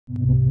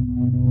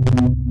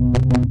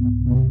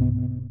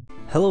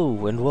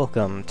Hello and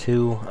welcome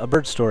to A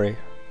Bird Story.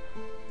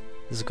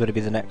 This is going to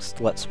be the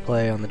next Let's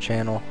Play on the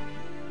channel.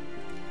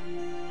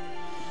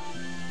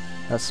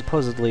 That's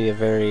supposedly a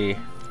very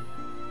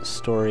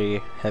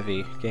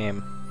story-heavy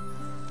game.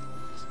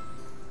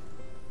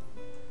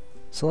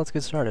 So let's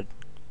get started.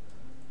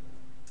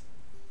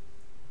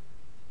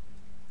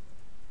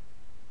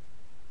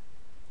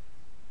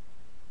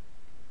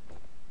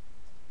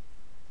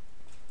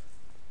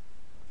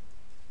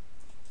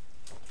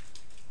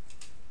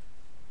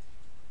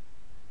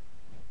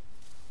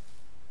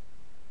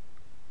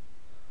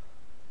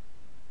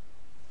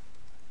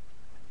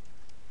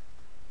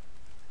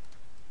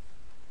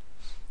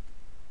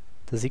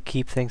 Does he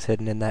keep things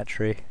hidden in that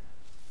tree?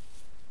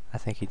 I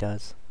think he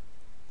does.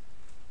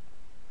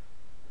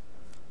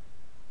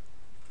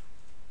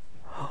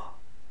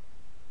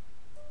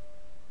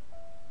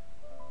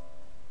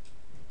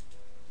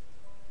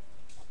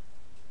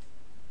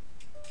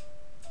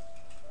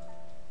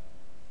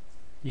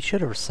 You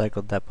should have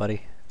recycled that,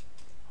 buddy.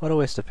 What a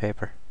waste of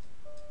paper.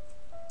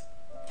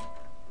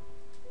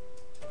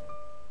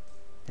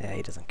 Yeah,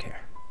 he doesn't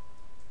care.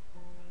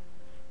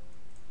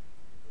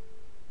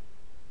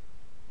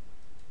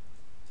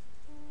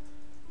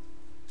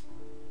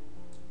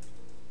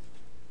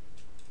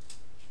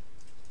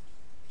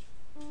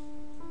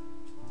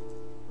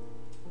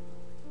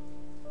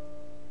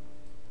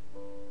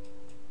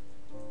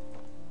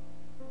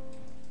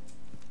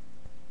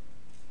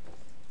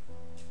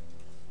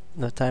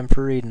 No time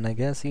for reading, I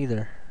guess,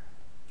 either.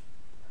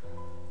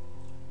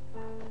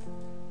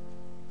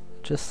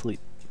 Just sleep.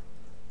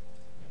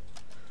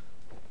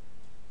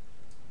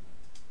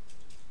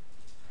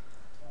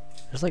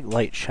 There's like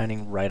light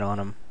shining right on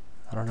him.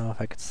 I don't know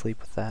if I could sleep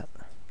with that.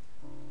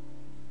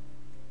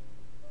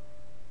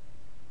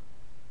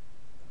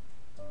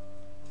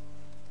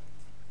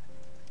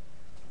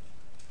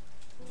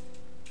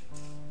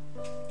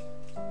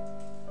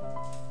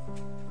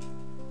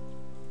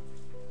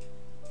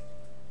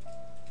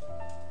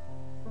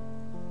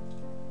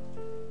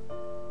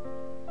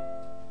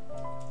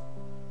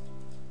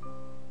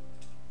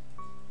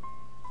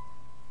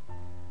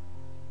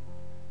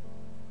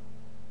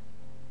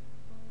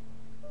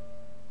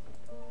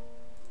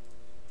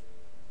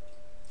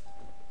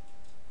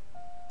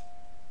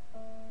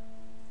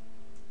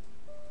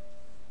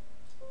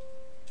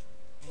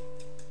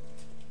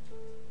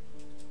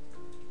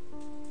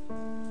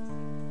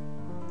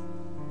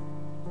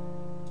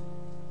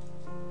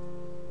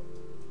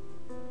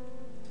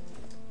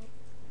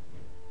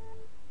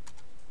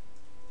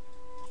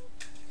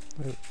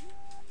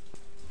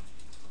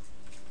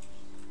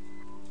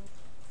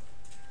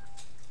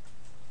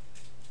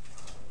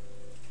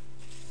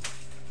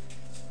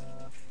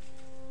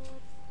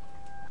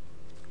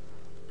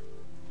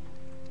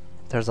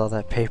 There's all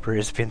that paper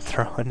he's been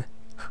throwing.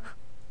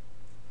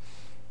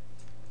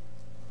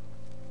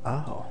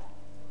 Oh.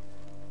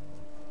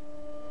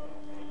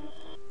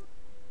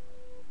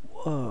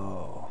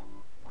 Whoa.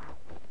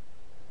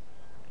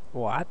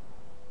 What?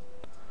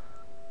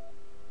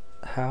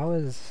 How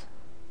is...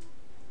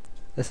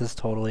 This is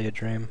totally a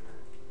dream.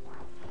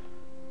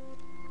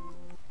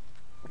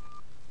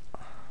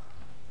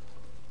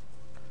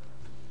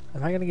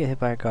 Am I gonna get hit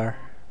by a car?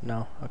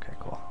 No? Okay,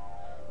 cool.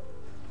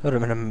 That would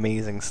have been an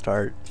amazing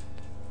start.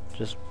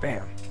 Just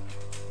bam.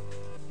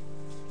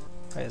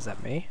 Wait, is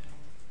that me?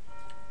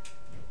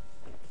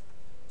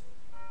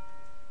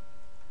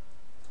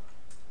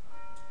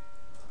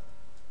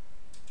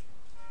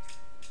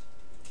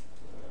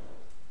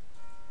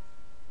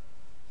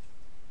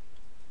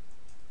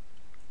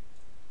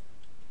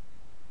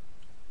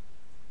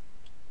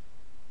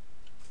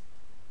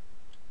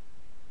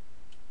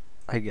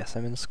 I guess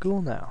I'm in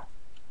school now.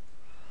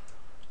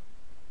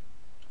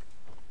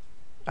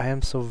 I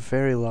am so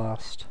very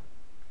lost.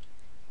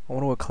 I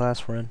wonder what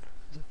class we're in.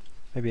 Is it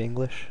maybe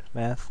English?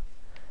 Math?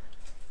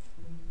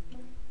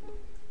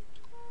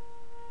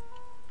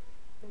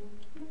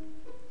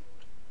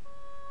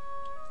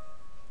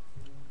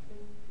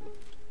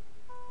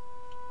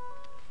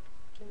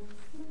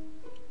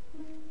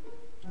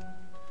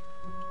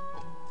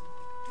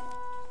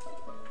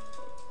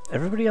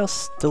 Everybody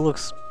else still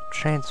looks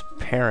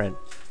transparent.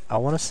 I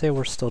want to say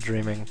we're still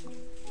dreaming.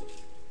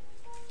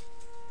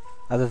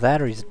 Either that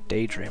or he's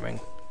daydreaming.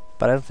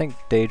 But I don't think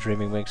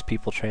daydreaming makes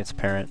people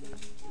transparent.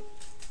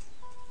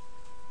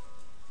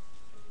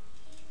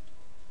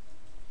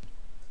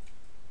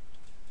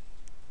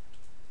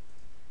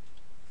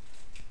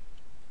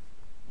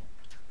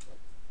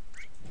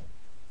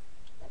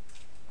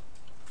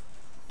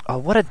 Oh,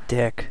 what a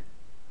dick.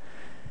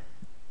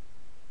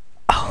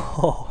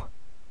 Oh.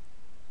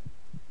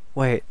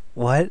 Wait,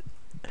 what?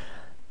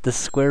 The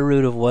square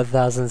root of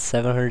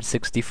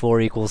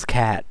 1764 equals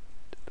cat.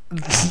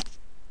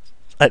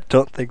 I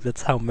don't think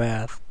that's how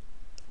math.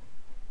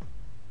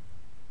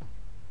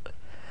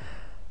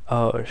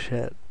 Oh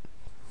shit.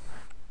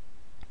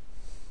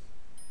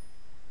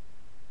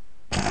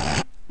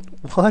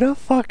 What a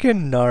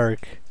fucking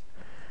narc.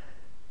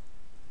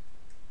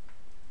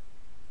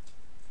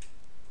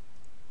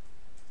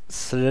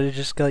 So did I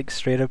just like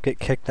straight up get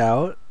kicked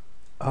out?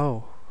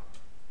 Oh.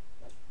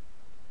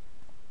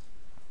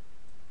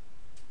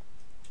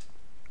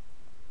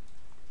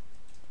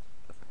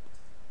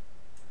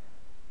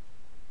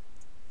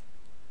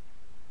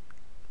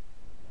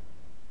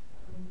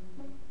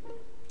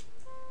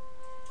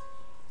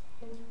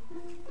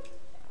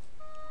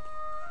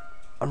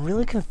 I'm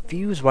really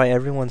confused why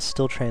everyone's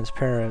still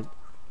transparent.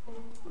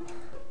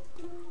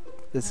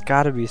 It's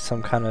gotta be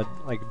some kind of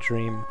like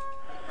dream.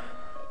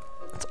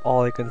 That's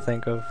all I can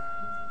think of.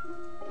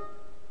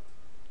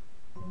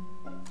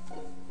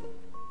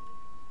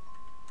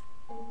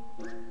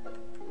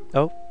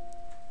 Oh.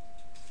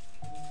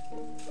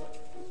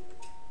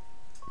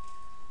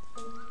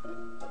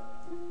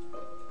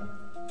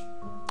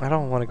 I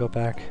don't want to go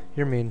back.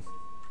 You're mean.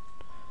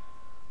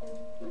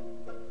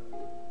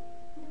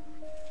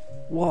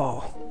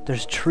 Whoa,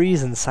 there's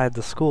trees inside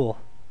the school.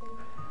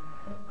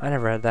 I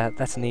never had that.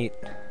 That's neat.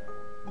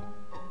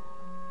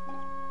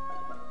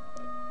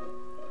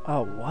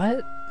 Oh,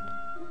 what?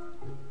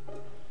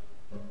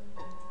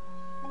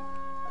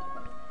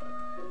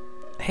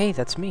 Hey,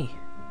 that's me.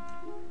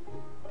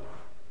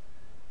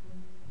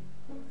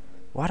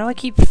 Why do I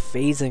keep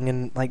phasing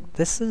and like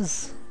this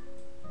is...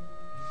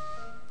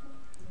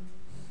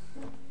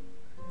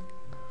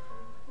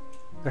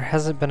 There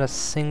hasn't been a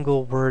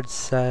single word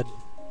said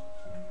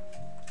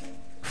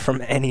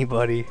from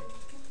anybody,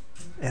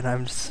 and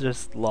I'm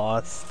just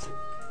lost.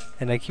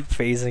 And I keep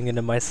phasing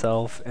into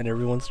myself, and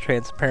everyone's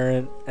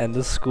transparent, and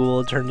the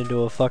school turned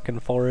into a fucking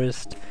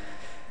forest,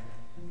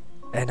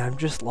 and I'm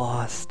just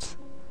lost.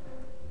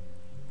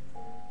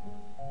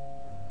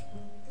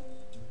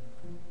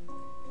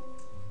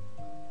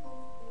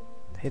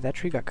 Hey, that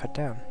tree got cut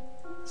down.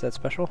 Is that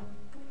special?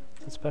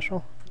 Is that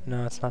special?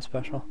 No, it's not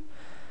special.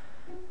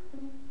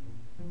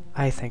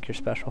 I think you're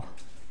special.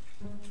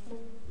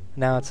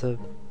 Now it's a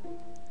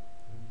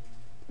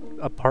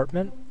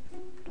apartment?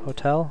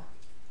 Hotel?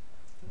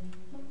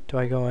 Do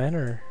I go in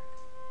or?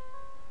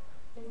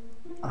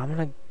 I'm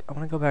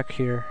gonna go back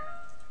here.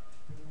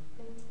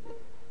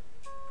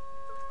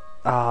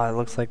 Ah, it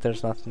looks like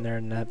there's nothing there,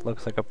 and that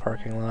looks like a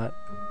parking lot.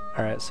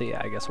 Alright, so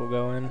yeah, I guess we'll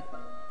go in.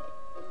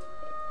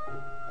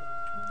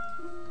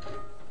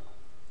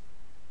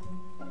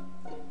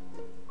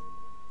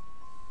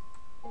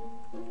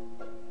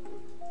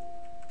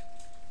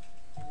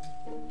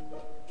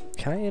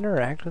 Can I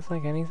interact with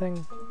like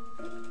anything?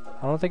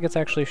 I don't think it's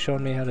actually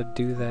shown me how to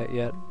do that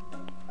yet.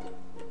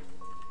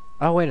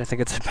 Oh wait, I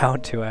think it's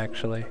about to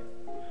actually.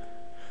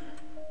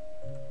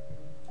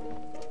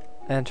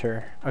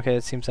 Enter. Okay,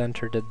 it seems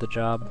enter did the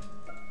job.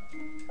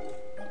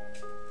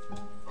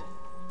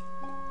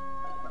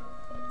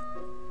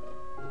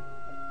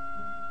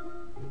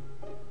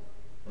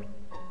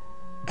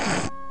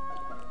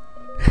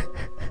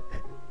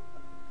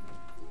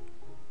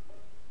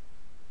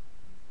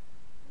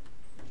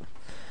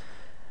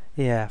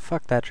 Yeah,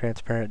 fuck that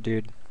transparent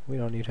dude. We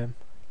don't need him.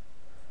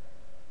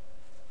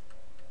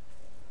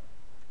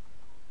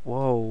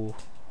 Whoa.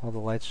 All the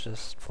lights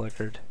just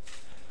flickered.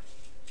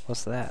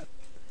 What's that?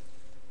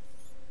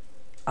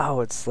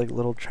 Oh, it's like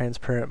little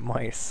transparent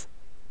mice.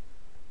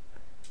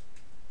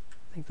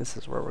 I think this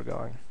is where we're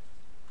going.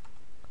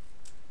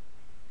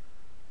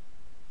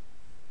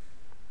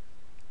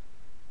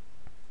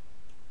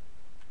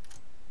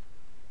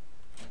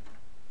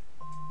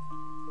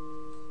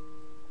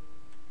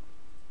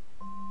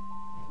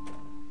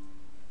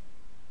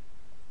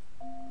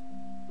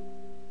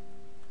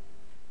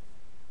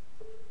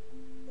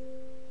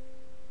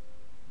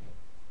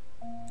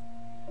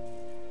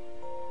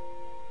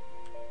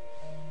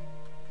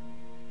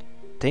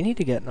 They need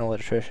to get an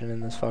electrician in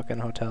this fucking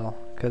hotel,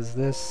 because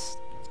this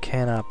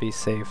cannot be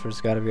safe.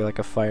 There's got to be like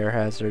a fire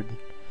hazard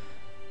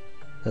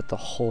that the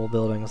whole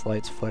building's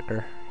lights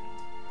flicker.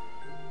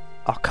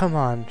 Oh, come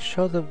on.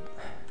 Show the...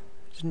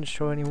 Didn't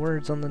show any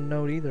words on the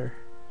note either.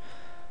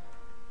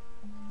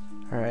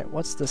 Alright,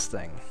 what's this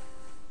thing?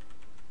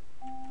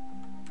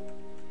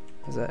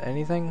 Is that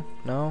anything?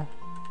 No?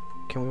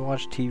 Can we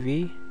watch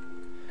TV?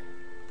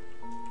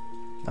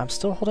 I'm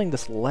still holding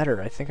this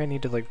letter. I think I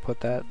need to like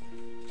put that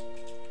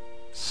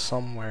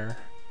somewhere.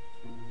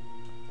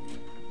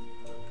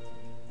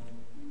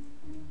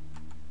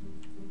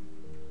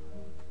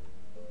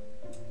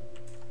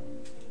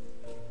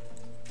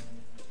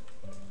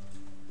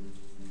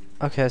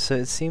 Okay, so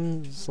it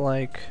seems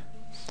like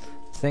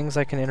things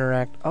I can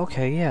interact...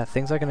 Okay, yeah,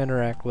 things I can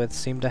interact with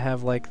seem to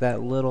have like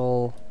that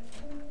little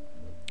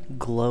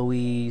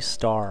glowy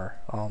star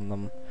on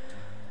them.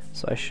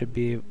 So I should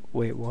be...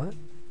 Wait, what?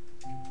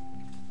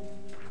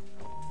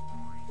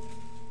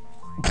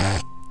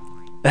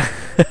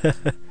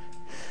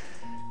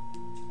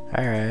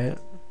 Alright.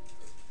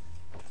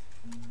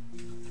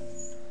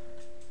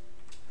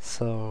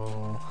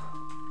 So...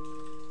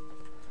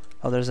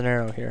 Oh, there's an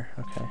arrow here.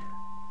 Okay.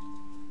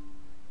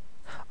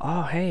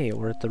 Oh, hey,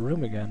 we're at the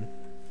room again.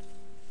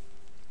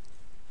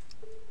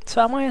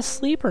 So am I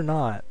asleep or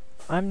not?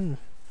 I'm...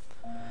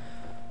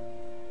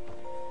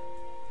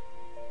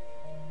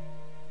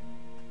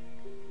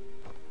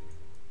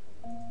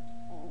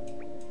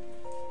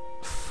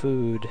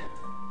 food.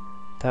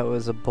 That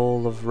was a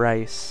bowl of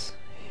rice.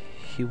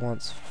 He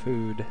wants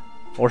food.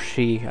 Or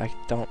she, I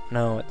don't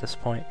know at this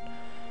point.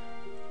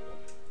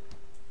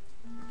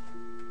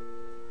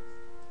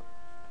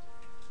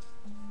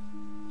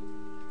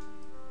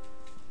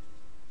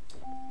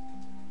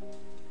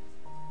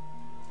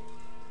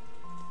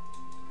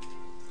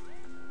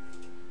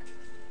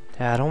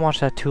 Yeah, don't watch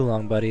that too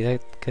long, buddy.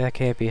 That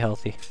can't be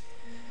healthy.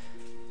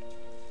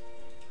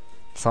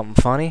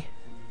 Something funny?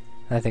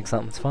 I think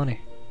something's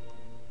funny.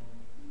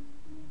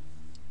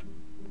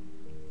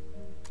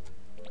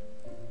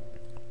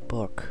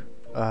 Book.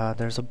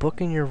 There's a book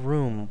in your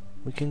room.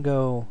 We can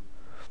go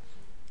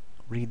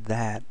read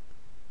that,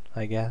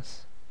 I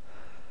guess.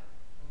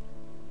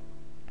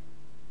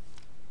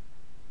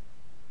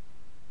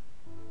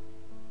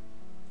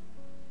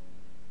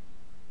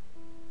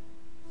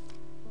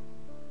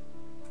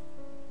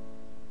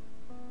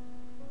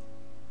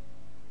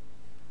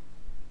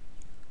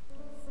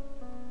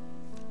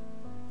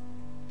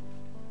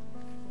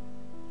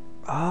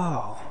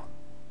 Oh.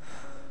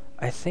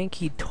 I think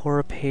he tore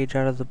a page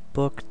out of the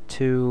book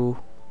to...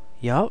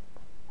 Yup.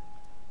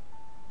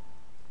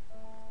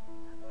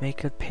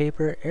 Make a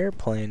paper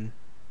airplane.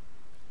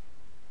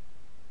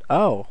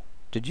 Oh.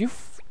 Did you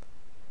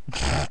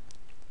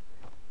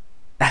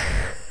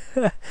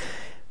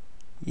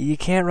You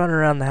can't run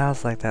around the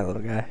house like that,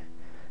 little guy.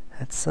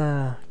 That's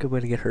a good way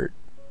to get hurt.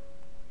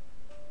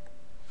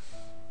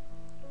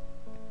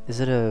 Is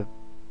it a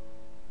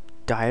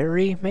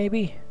diary,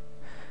 maybe?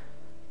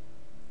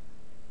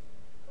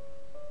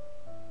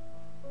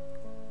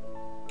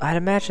 I'd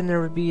imagine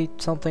there would be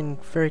something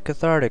very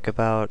cathartic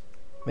about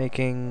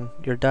making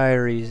your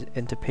diaries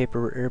into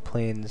paper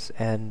airplanes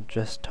and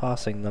just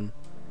tossing them.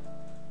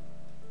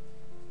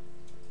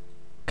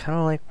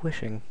 Kinda like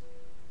wishing.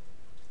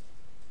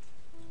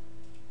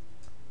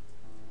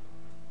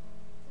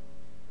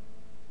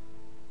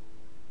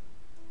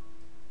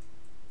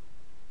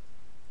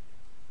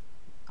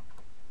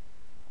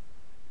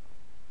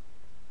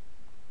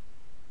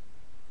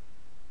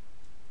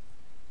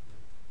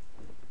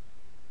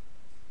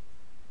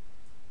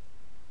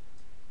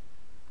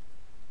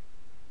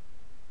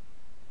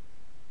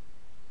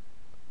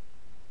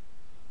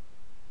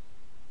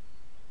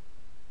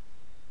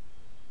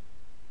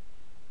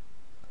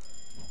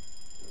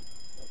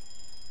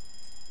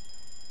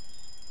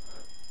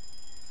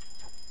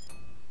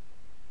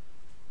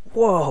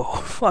 Whoa,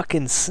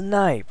 fucking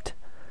sniped.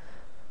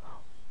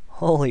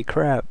 Holy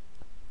crap.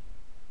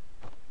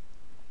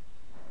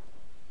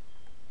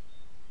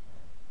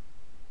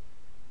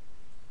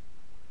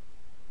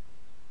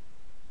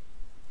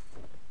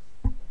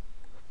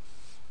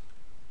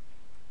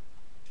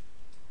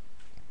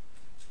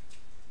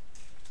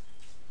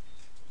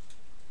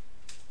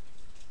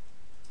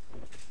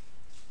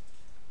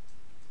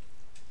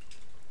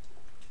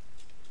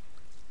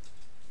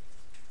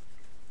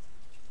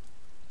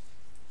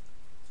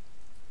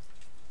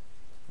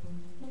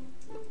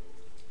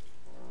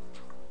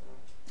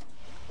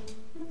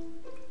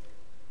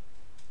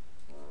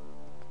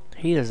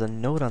 He has a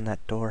note on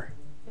that door.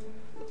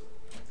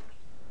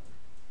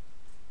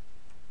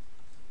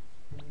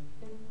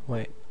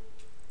 Wait.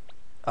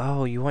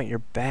 Oh, you want your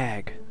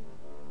bag.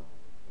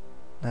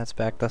 That's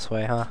back this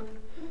way, huh?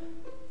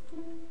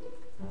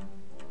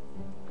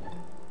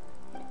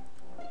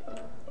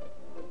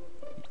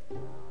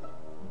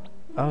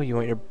 Oh, you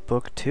want your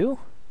book too?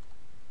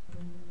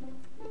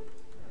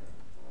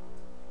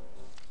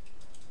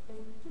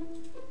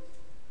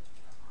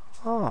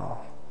 Oh.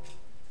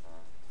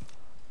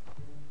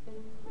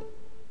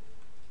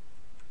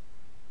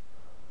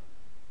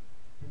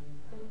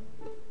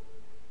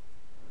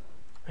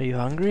 Are you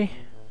hungry?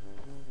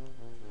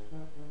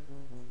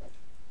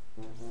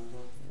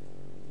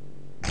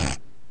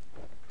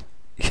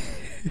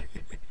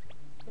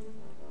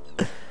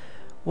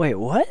 Wait,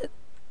 what?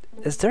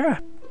 Is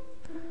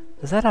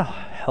that a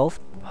health,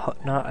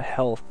 not a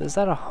health, is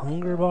that a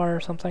hunger bar or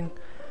something?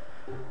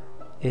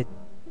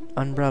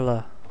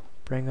 Umbrella.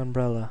 Bring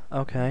umbrella.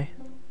 Okay.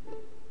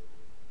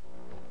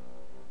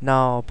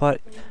 No,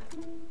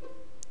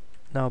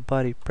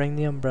 buddy, bring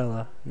the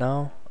umbrella.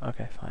 No?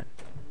 Okay, fine.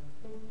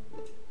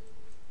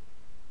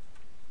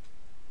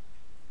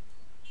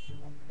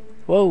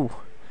 Whoa!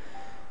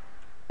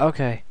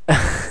 Okay.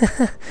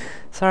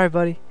 Sorry,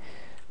 buddy.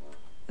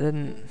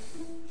 Didn't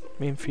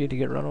mean for you to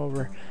get run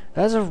over.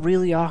 That's a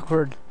really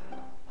awkward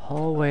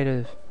hallway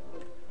to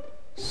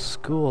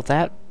school.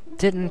 That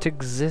didn't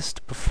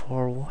exist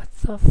before. What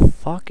the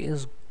fuck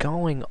is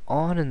going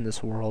on in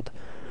this world?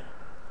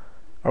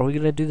 Are we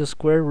gonna do the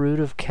square root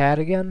of cat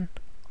again?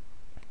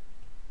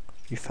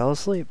 You fell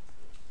asleep.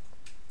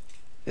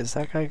 Is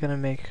that guy gonna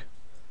make...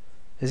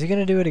 Is he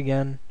gonna do it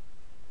again?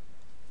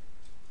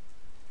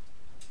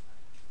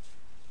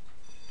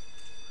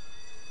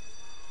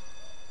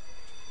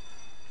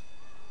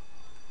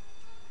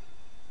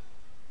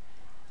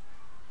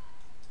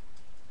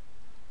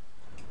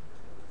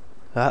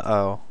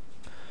 Uh-oh.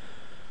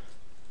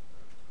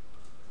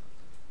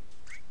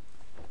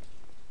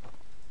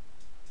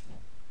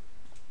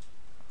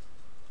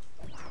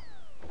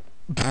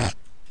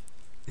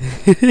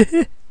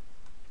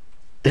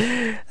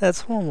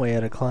 That's one way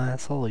out of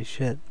class. Holy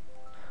shit.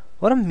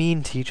 What a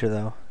mean teacher,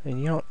 though.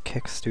 And you don't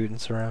kick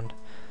students around.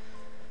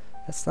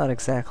 That's not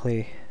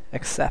exactly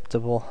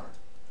acceptable.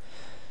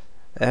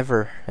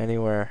 Ever,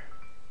 anywhere.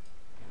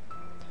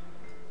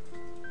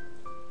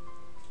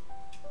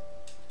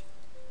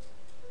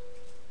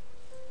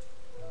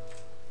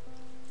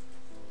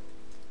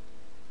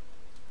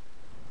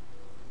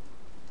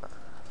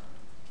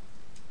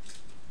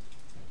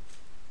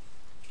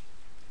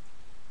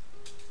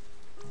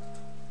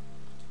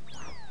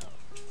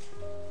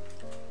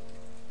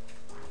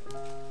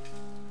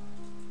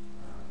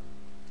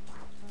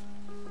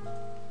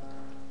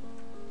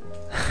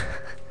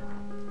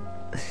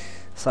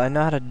 So I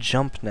know how to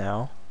jump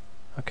now.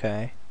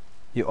 Okay.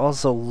 You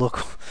also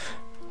look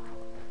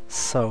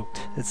soaked.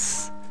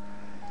 It's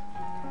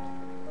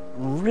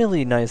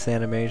really nice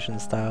animation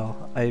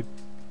style.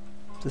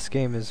 This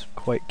game is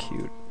quite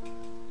cute.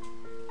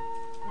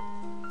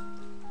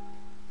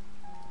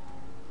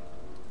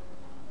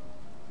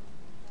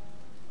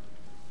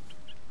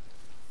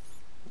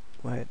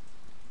 Wait.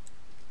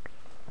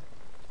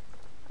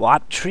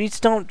 What? Trees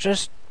don't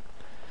just...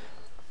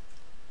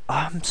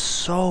 I'm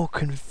so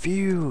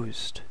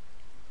confused.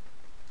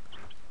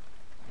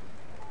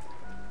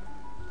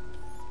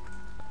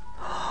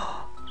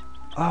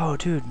 Oh,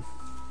 dude.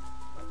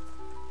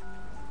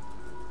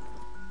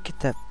 Get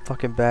that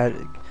fucking bad.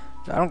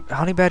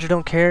 Honey Badger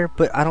don't care,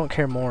 but I don't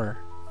care more.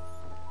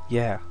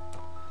 Yeah.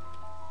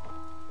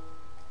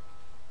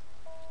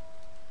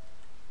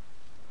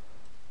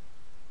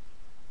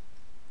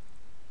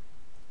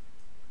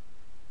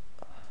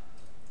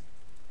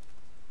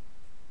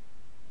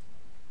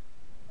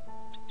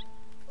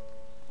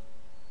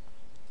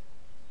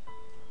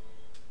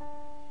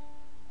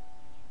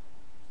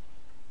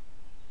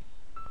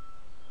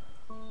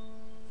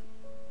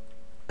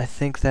 I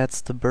think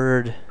that's the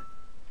bird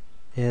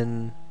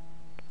in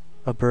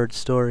A Bird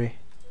Story.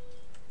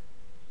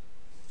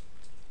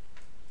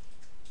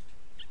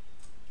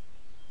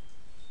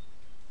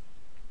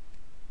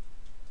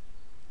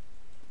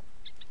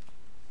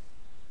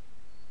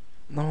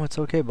 No, it's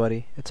okay,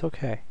 buddy. It's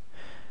okay.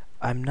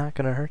 I'm not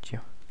gonna hurt you.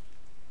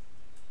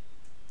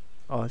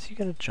 Oh, is he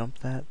gonna jump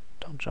that?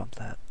 Don't jump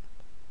that.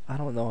 I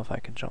don't know if I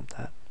can jump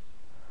that.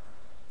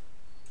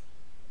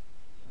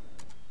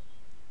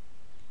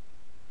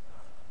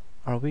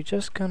 Are we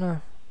just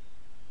gonna...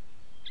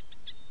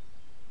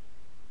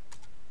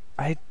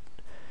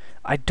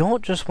 I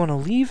don't just want to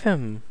leave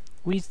him.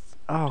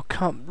 Oh,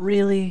 come,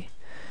 really?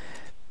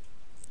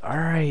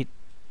 Alright.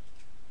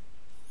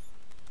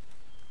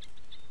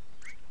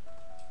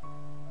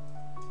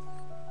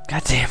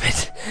 God damn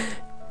it.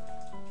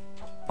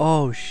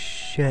 Oh,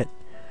 shit.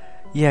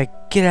 Yeah,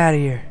 get out of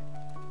here.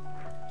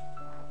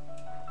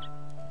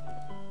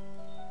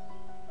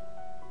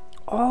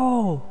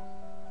 Oh.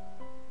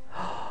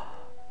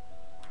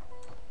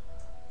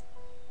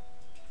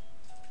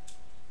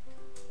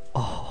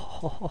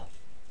 Oh.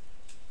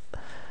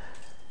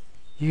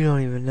 You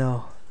don't even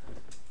know.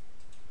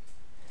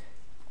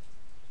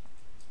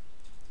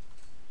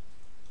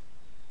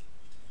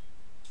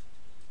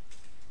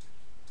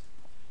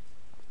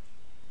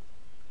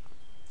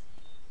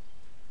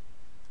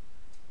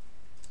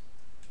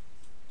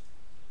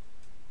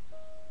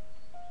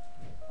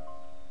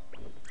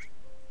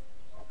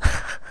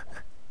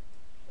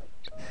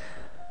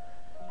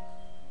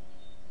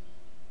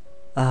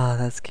 Ah,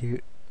 that's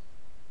cute.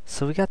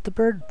 So we got the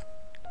bird.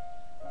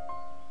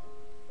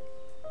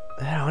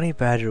 That honey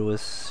badger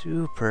was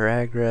super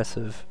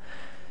aggressive.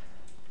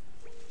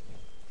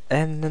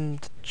 And then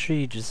the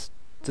tree just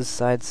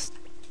decides...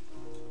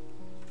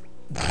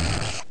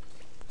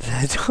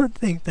 I don't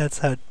think that's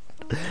how...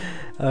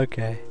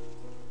 Okay.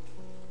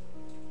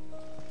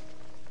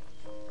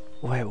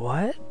 Wait,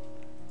 what?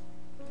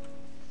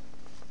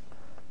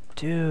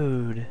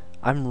 Dude,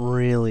 I'm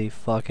really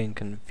fucking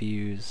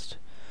confused.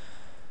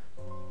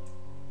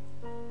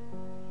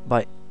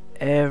 By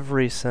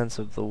every sense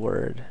of the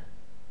word.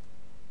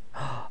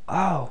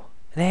 Oh,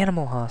 an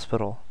animal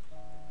hospital.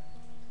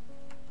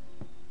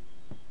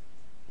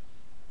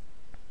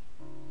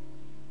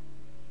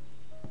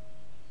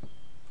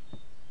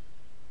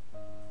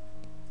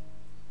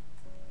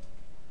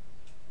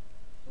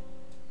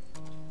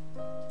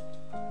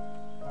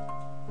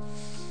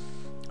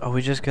 Are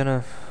we just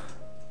gonna...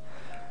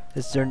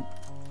 Is there...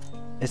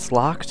 It's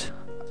locked?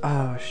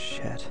 Oh,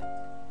 shit.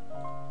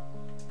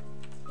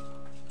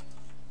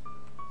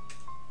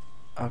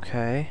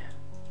 Okay.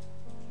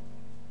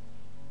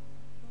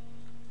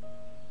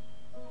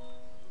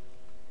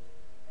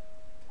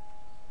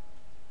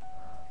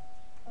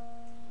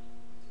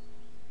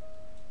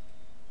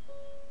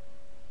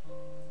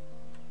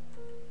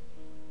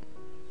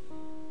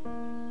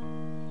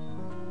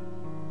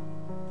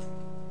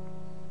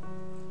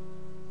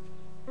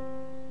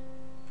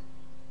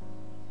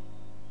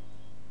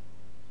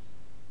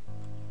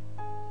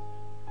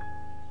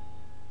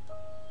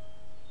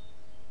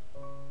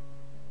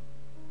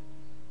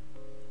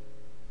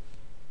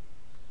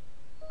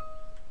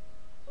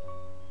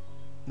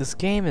 This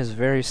game is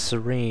very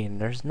serene.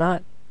 There's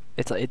not...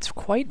 It's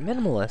quite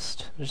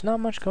minimalist. There's not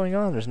much going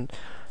on.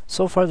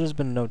 So far there's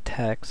been no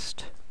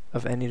text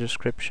of any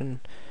description.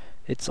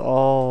 It's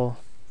all...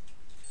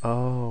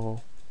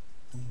 Oh...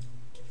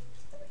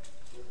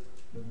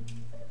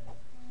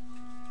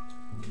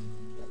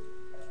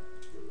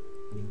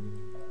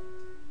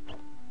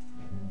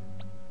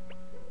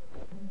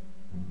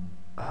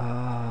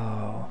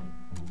 Oh...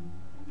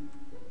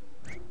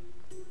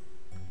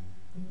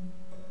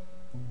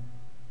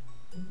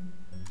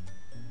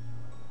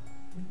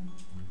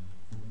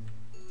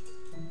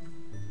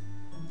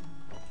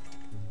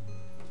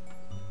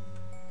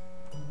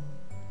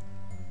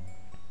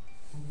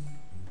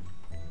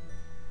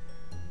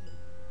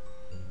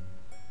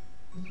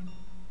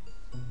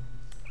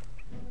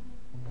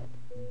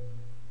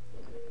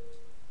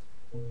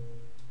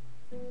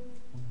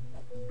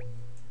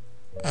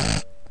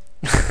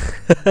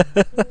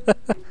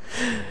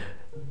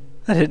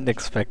 I didn't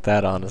expect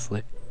that,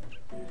 honestly.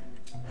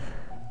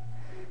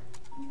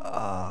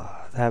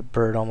 That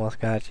bird almost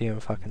got you in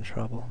fucking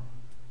trouble.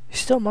 He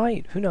still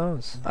might, who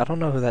knows? I don't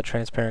know who that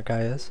transparent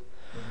guy is.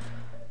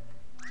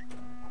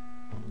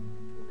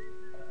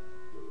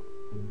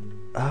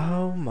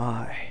 Oh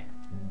my.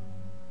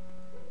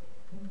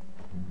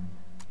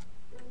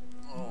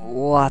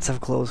 Lots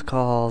of close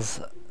calls.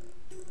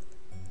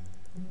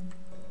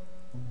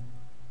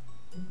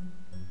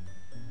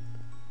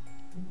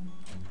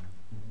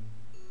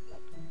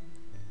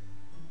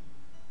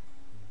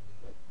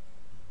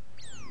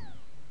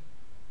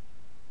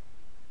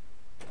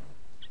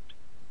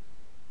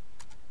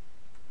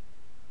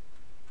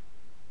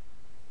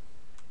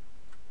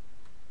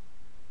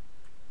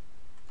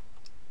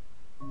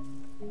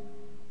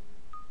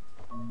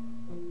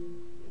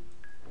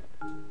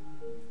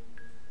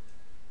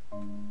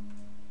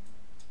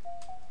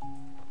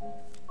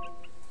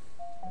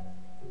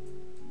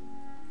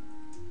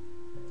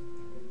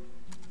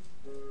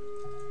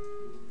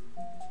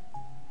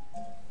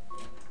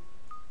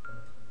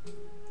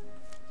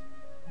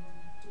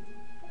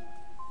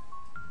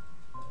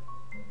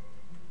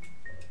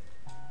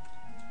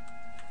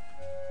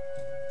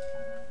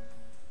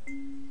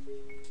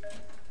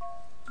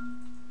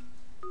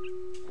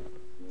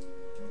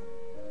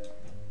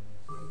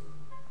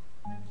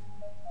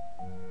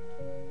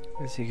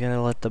 Is he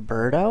gonna let the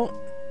bird out?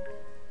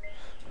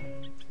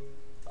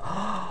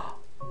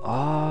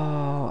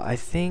 Oh, I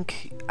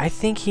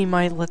think he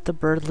might let the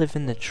bird live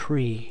in the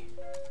tree.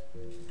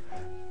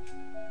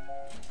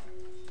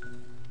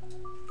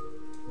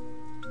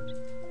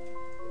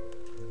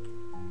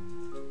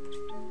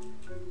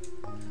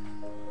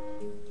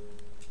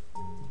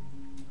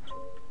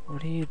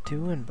 What are you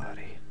doing,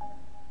 buddy?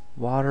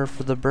 Water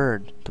for the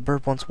bird. The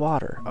bird wants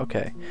water.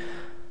 Okay.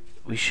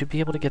 We should be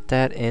able to get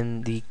that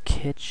in the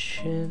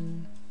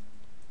kitchen.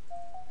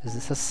 Is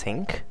this a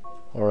sink?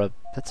 Or a...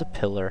 that's a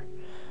pillar.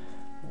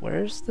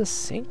 Where's the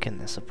sink in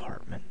this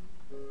apartment?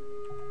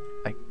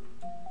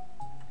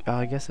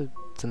 I guess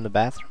it's in the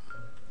bathroom.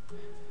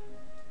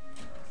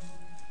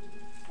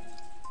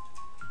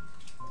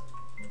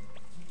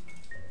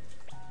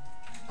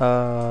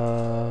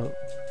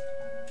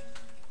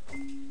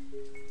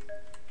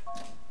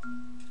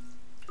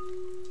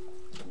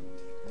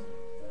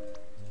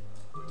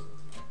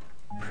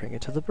 Bring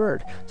it to the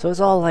bird. So it's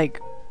all like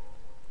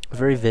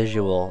very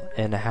visual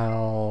in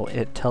how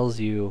it tells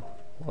you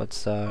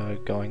what's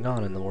going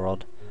on in the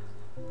world.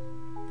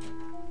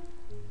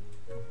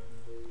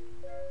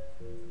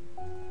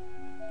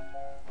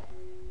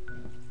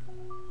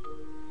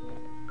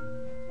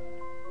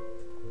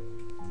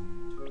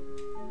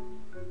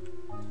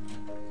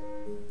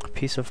 A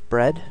piece of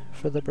bread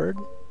for the bird.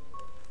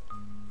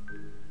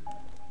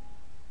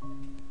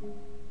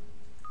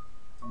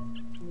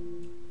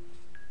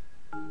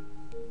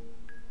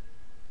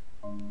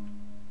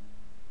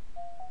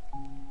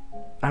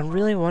 I'm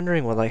really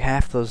wondering what like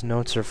half those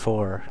notes are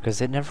for,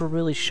 because it never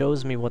really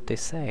shows me what they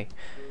say.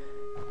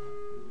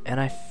 And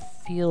I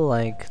feel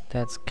like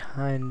that's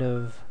kind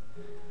of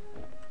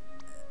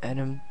an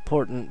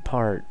important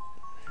part.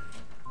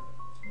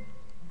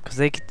 Because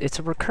it's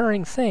a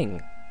recurring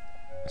thing.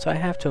 So I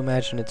have to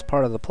imagine it's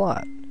part of the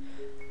plot.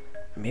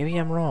 Maybe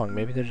I'm wrong.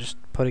 Maybe they're just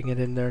putting it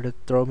in there to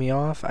throw me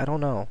off. I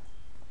don't know.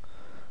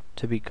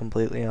 To be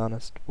completely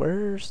honest.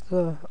 Where's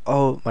the...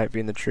 oh, it might be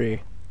in the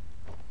tree.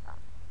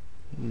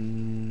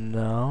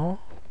 No.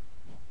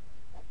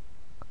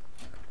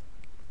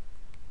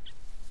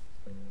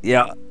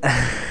 Yeah.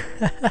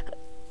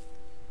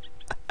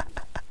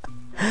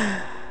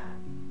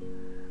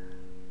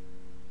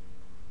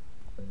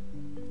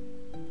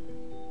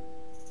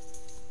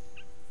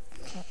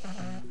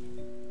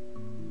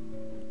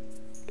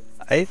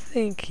 I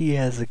think he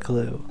has a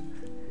clue.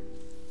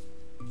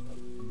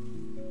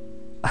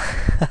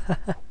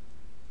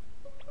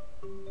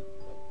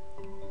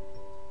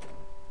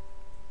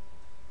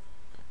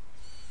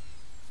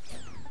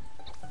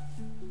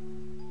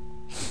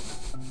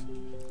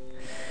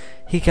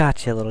 He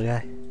got you, little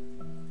guy.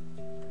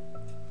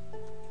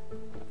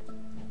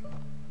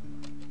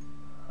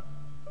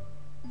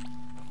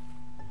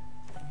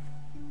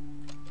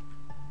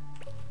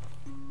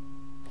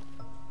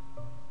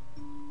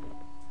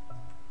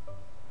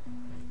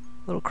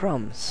 Little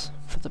crumbs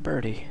for the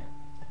birdie.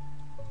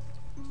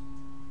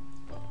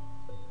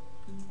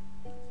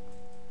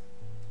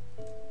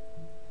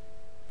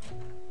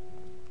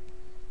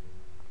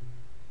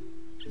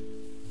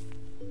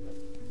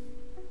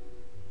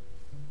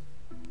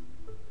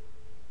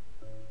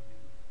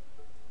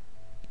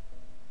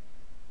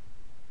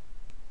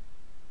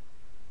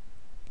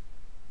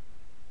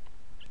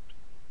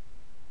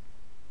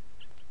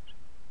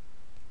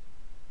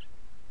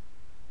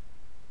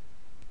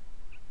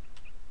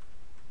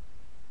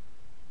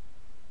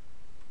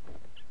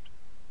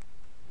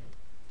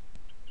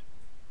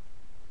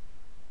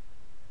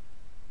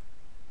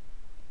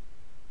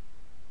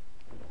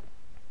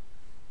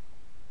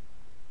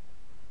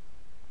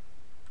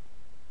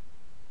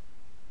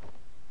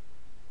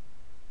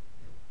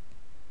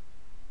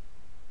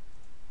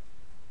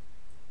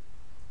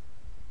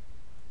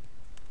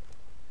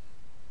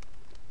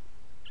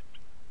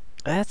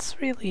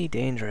 That's really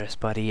dangerous,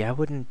 buddy. I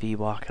wouldn't be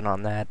walking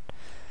on that.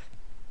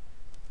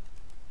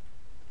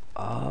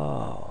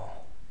 Oh.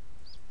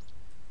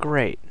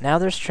 Great. Now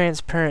there's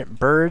transparent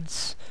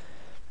birds.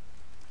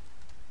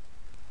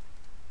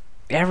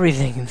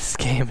 Everything in this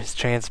game is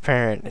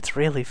transparent. It's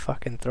really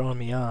fucking throwing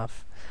me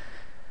off.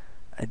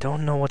 I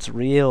don't know what's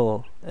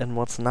real and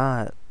what's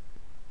not.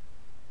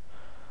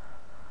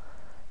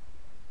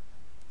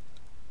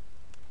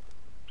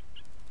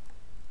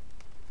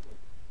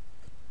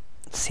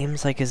 It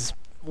seems like his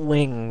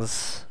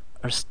wings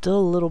are still a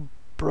little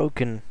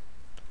broken.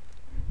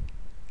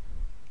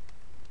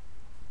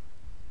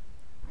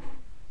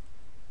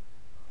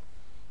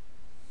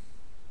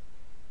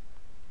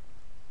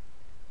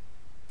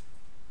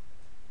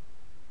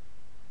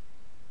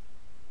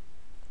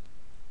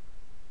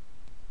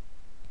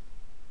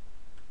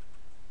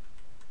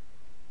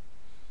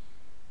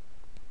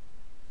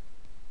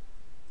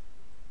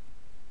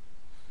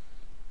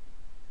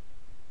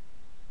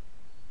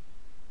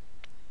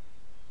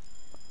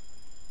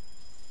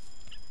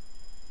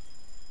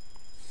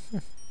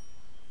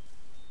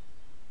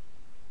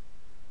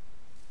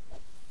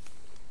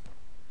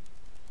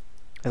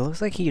 It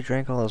looks like he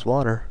drank all his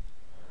water.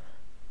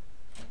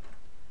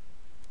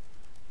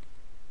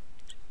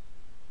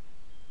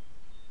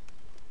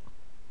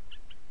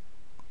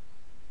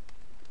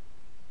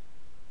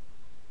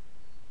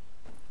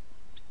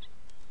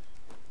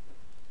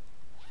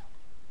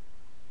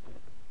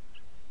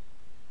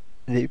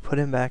 Did he put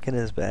him back in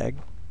his bag?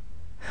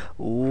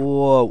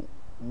 Whoa.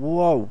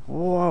 Whoa.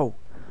 Whoa.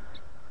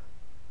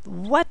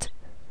 What?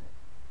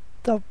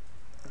 The...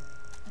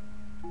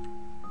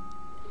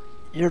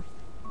 You're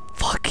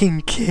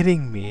fucking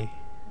kidding me.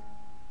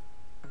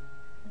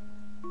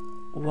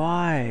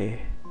 Why?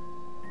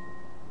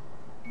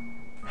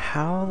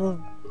 How the...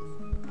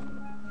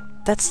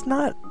 That's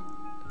not...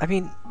 I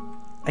mean,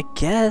 I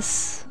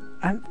guess...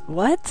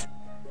 What?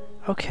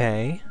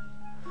 Okay.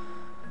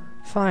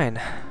 Fine.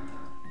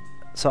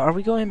 So are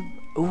we going...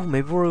 Ooh,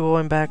 maybe we're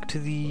going back to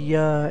the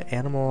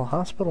animal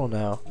hospital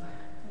now.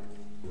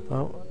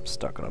 Oh, I'm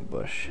stuck on a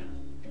bush.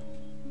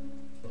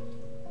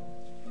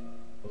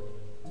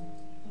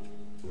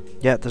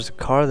 Yeah, there's a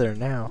car there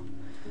now.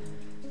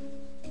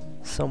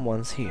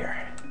 Someone's here.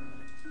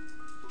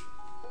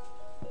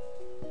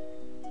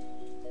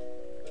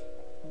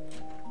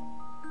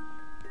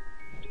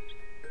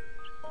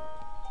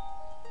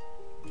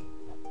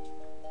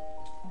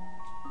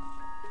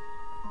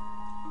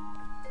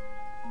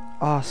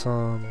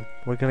 Awesome.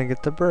 We're gonna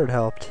get the bird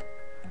helped.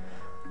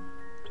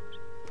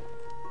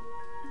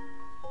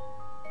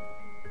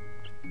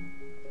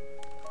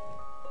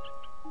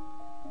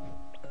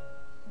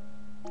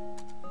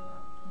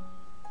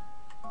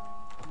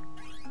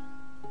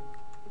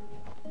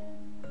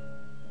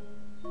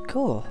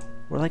 Cool.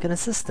 We're like an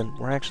assistant.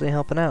 We're actually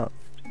helping out.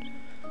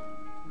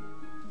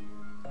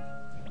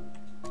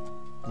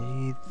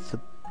 Needs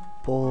a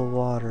bowl of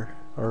water.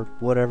 Or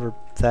whatever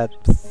that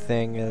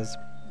thing is.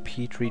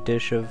 Petri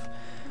dish of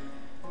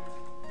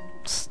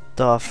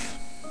stuff.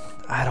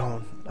 I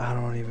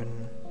don't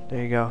even...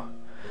 There you go.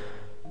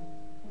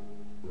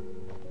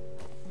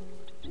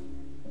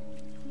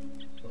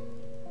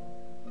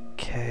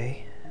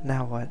 Okay.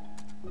 Now what?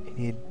 You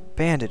need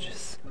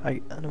bandages.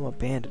 I know what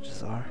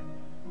bandages are.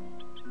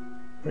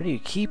 Where do you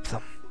keep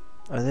them?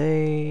 Are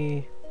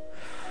they...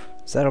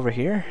 Is that over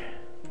here?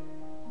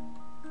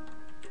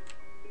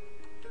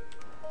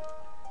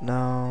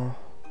 No.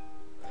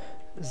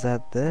 Is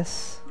that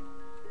this?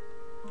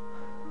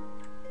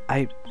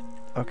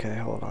 Okay,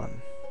 hold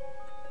on.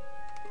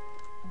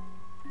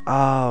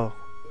 Oh.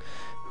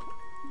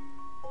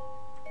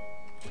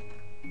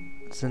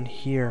 It's in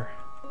here.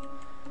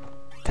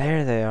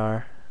 There they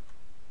are.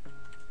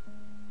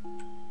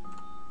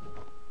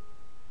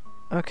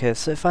 Okay,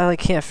 so if I like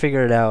can't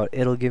figure it out,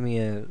 it'll give me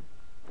a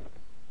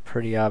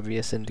pretty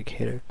obvious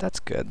indicator. That's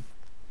good.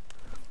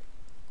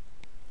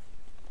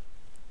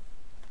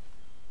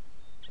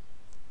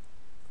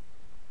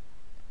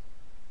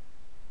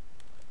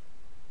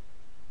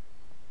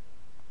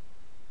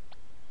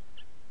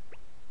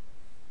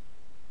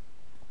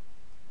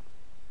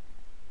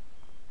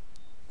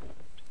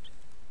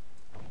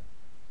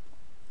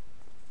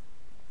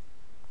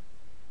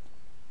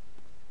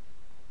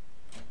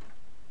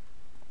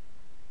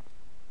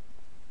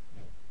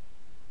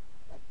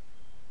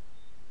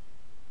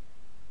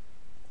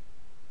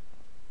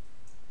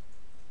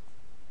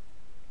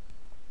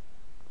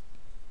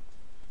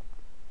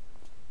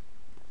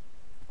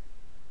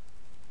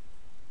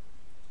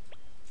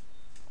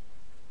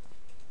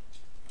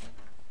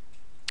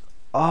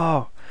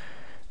 Oh,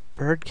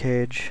 bird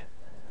cage.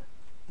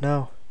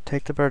 No,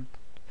 take the bird.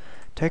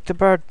 Take the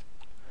bird.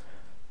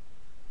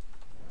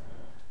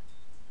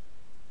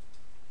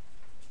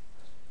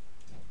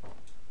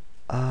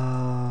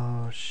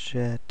 Oh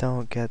shit,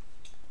 don't get...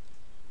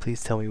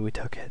 Please tell me we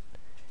took it.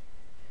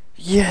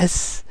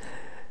 Yes!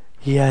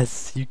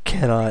 Yes, you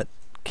cannot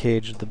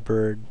cage the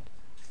bird.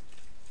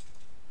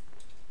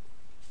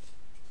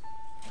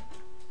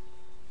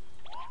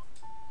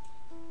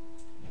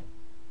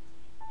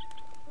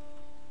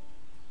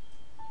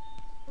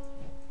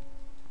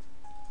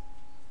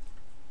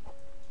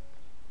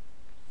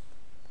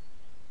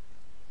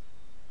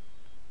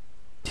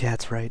 Yeah,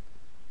 that's right.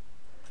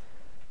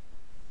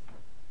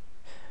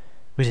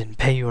 We didn't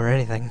pay you or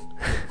anything.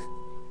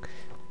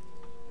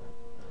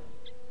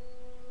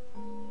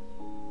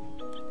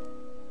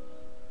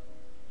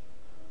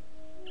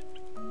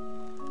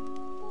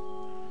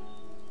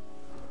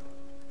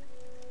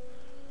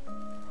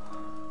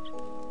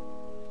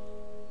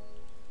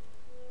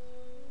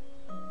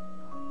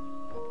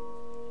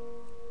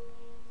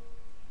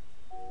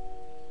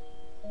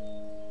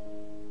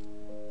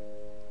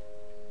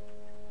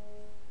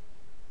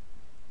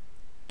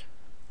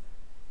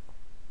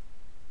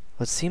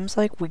 It seems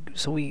like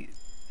we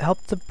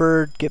helped the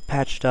bird get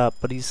patched up,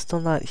 but he's still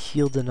not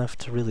healed enough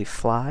to really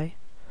fly.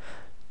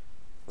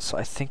 So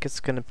I think it's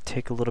gonna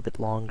take a little bit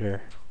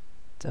longer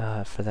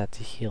for that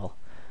to heal.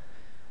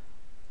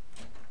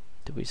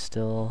 Do we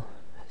still...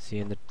 Is he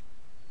in the...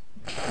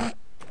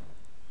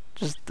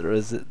 Just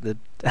throws it the...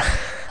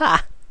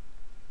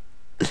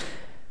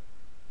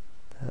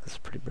 That's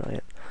pretty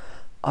brilliant.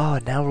 Oh,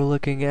 now we're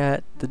looking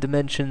at the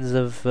dimensions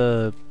of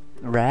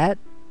rat?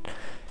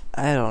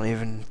 I don't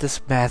even...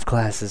 This math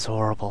class is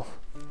horrible.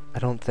 I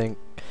don't think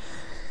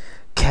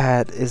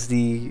cat is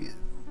the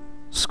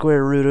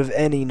square root of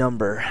any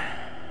number.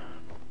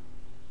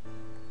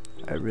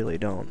 I really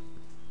don't.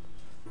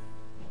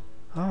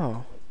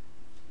 Oh.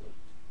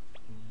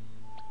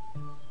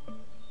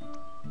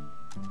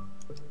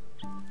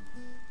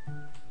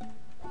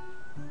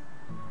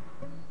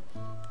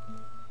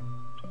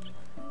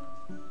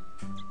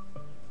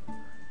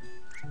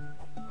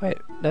 Wait,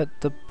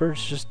 the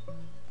bird's just...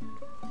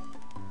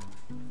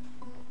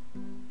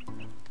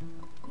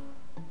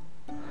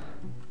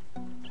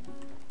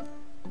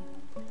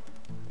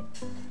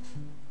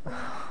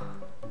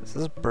 Is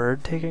this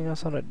bird taking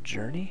us on a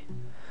journey?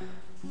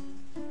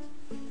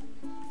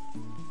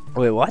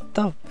 Wait, what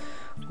the...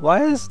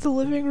 Why is the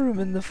living room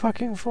in the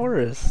fucking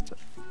forest?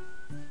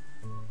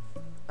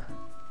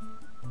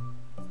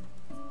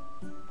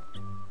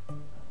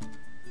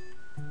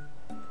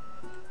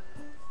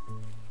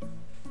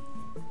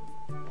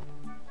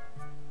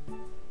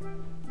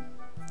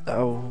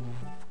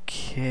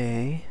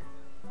 Okay.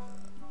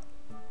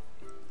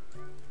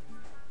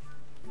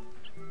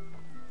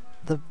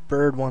 The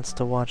bird wants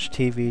to watch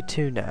TV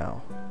too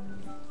now.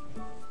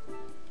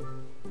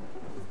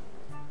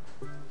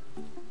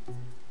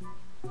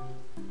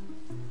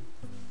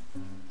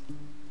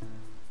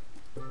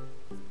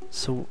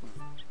 So,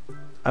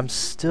 I'm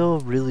still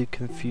really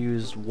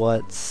confused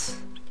what's...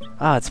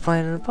 Ah, it's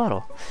playing in a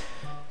bottle.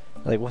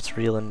 Like, what's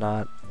real and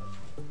not.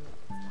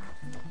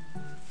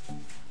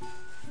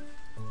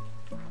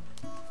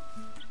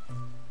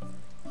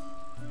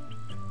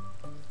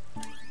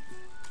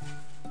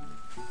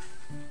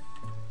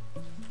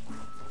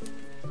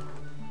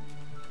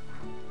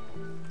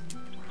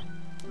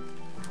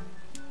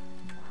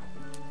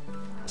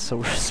 So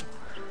we're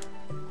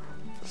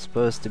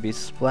supposed to be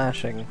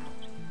splashing.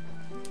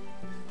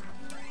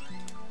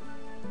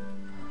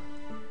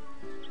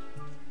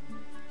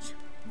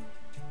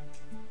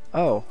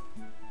 Oh.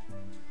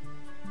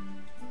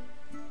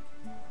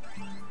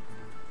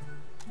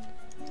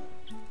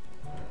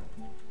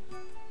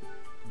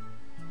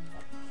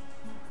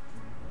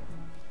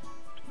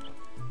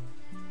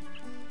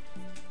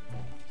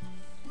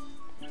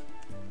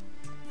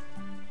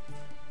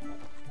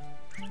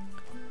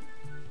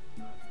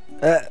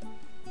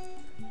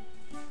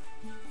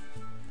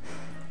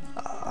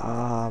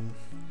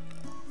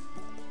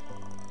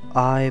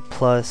 I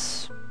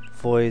plus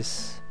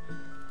voice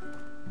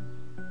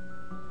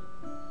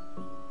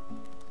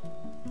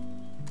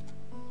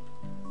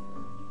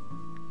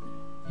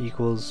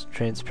equals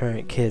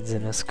transparent kids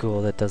in a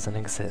school that doesn't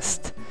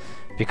exist.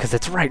 Because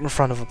it's right in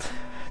front of them.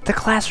 The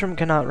classroom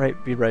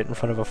cannot be right in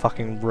front of a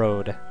fucking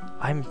road.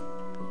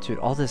 Dude,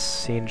 all this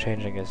scene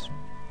changing is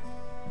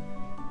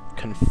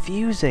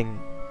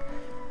confusing.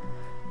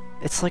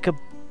 It's like a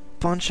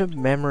bunch of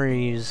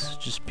memories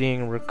just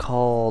being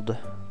recalled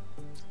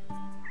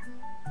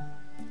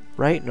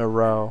right in a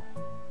row.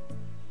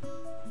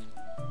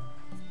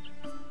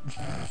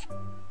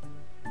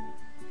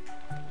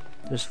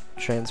 There's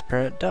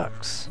transparent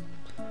ducks.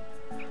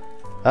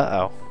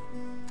 Uh-oh.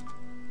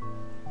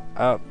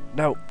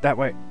 No, that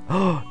way.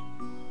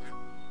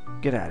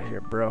 Get out of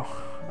here, bro.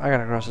 I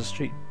gotta cross the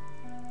street.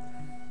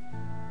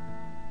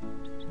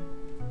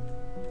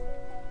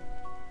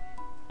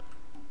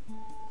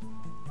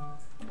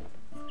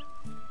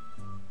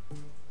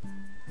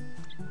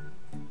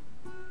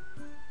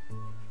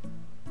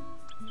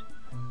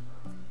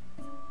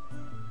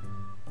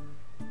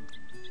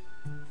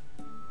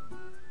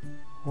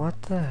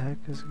 What the heck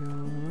is going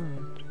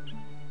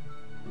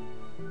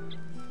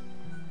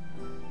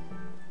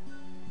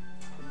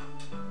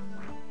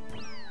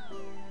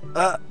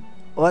on?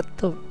 What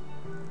the?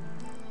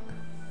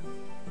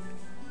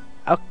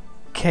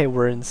 Okay,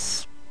 we're in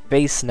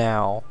space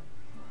now.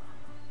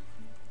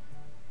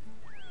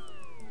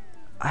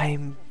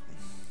 I'm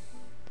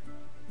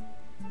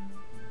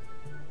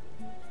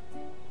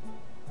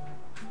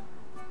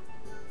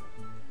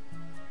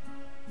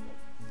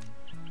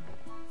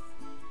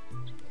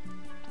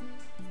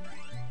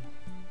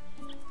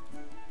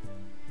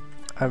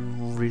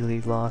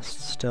really lost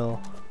still.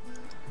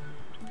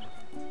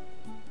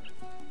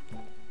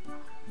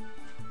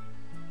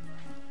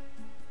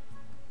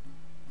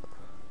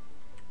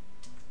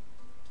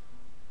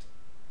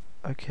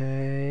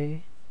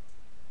 Okay.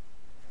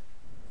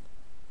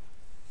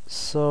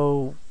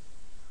 So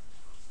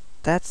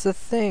that's the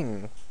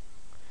thing.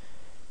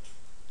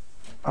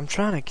 I'm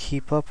trying to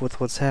keep up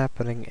with what's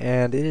happening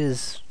and it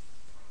is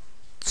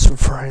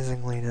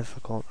surprisingly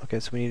difficult. Okay,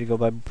 so we need to go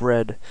by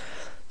bread.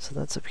 So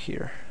that's up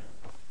here.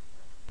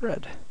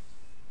 Bread.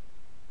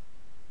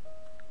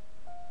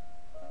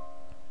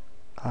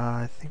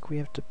 I think we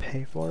have to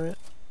pay for it.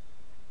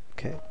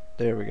 Okay,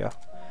 there we go.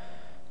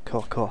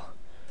 Cool, cool.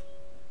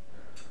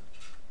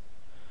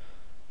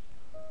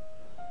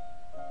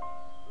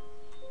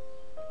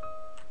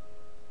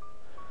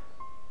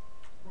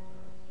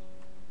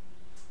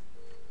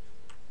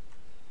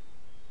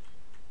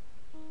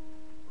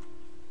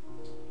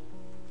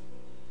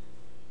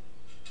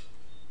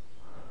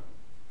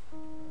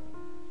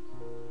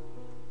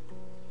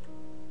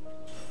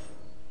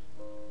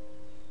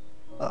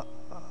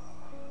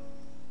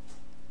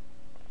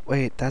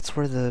 Wait, that's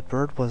where the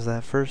bird was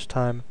that first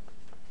time.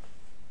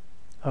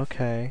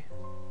 Okay.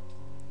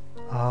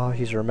 Oh,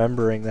 he's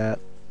remembering that.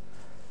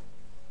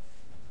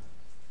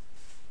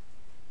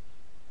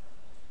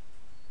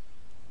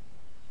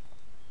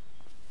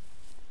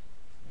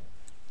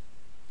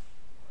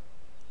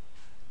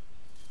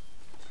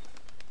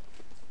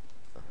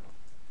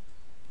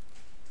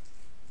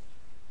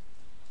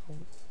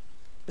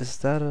 Is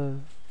that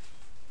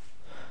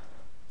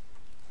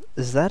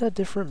a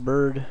different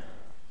bird?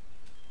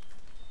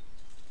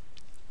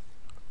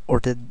 Or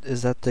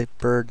is that the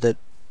bird that...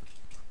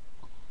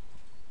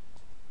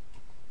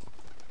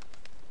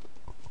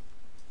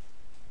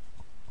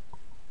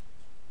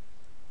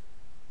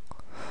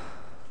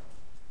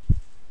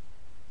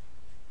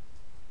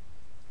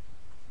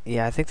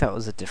 Yeah, I think that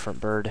was a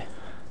different bird.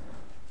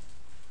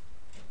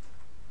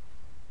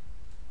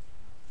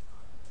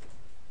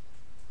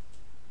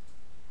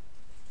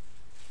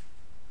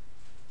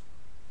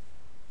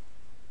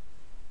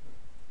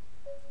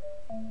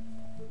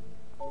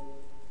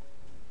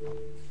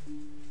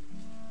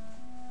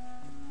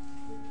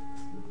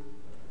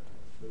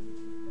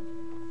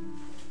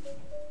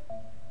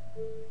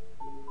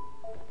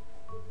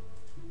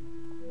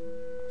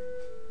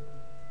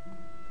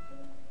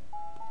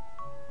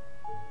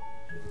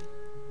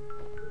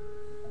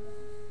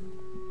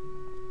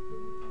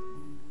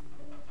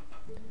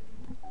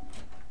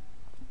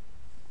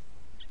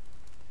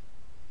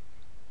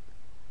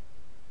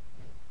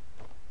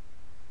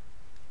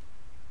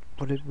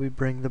 What did we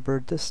bring the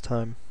bird this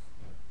time?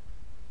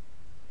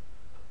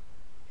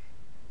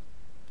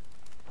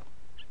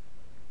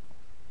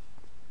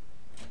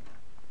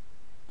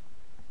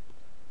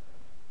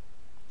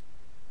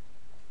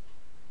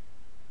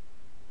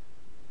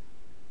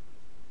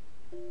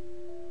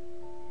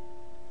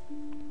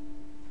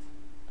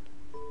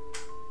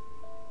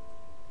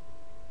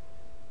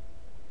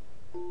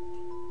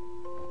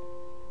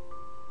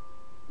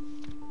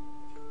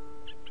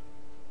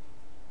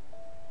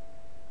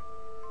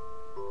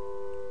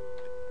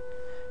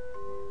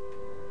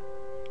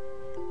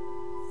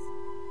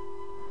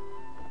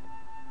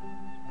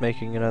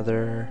 Making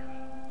another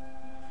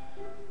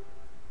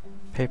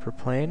paper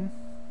plane.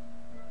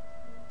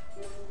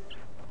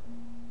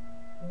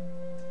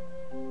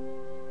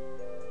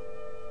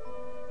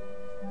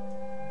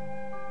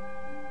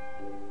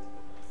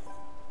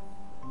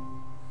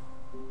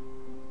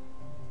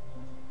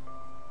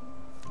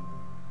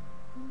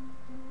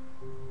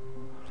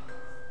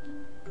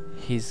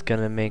 He's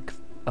gonna make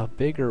a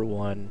bigger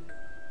one.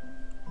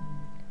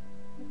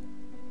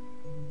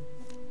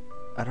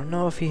 I don't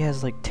know if he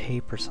has like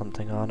tape or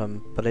something on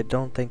him, but I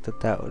don't think that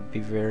that would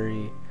be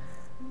very...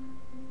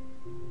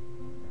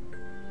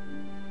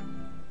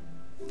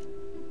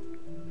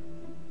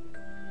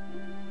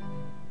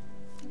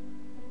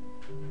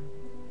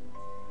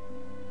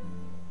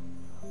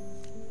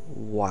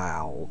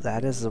 Wow,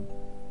 that is a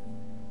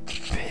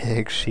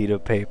big sheet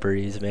of paper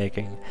he's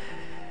making.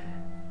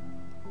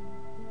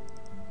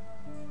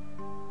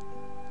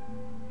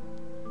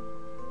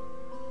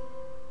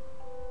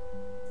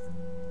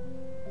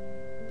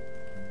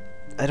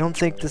 I don't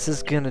think this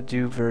is gonna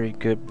do very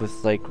good with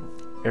like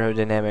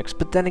aerodynamics,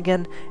 but then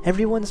again,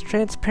 everyone's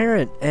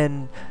transparent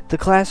and the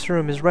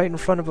classroom is right in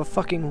front of a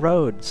fucking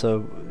road, so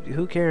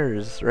who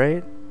cares,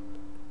 right?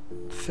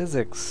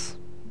 Physics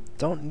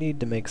don't need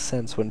to make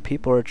sense when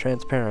people are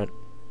transparent.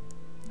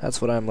 That's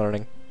what I'm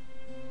learning.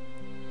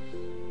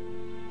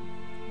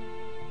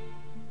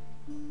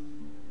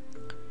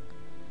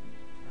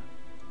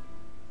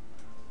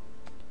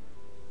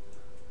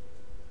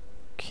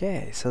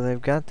 Okay, so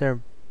they've got their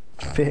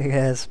big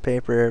ass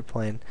paper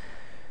airplane,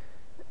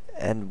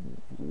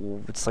 and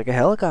it's like a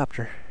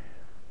helicopter.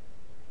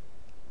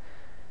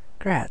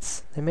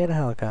 Grats, they made a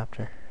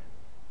helicopter.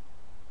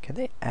 Can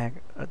they act?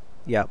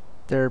 Yep,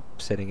 they're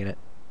sitting in it.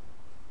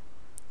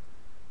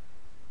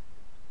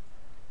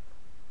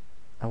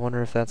 I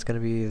wonder if that's gonna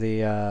be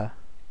the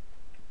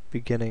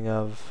beginning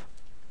of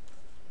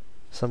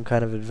some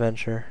kind of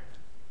adventure.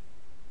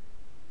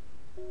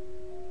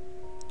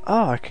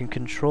 Oh, I can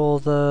control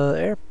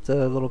the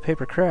little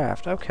paper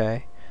craft.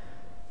 Okay.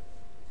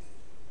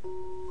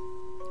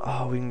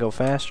 Oh, we can go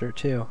faster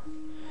too.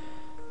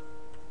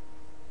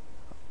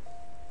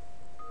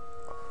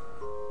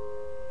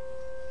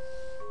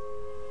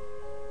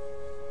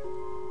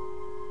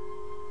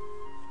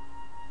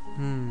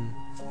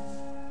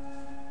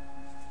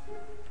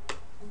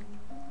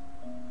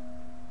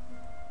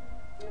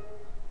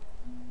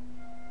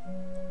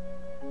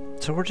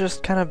 So we're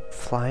just kind of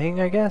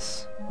flying, I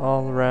guess,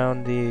 all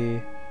around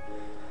the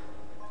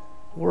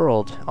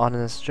world on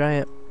this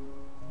giant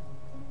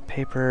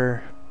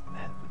paper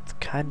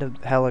kind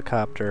of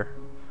helicopter.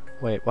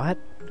 Wait, what?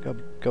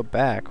 Go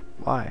back.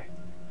 Why?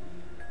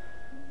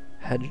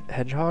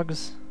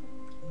 Hedgehogs?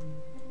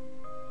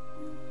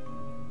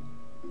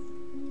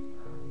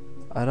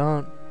 I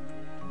don't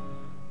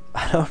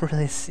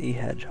really see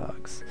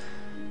hedgehogs.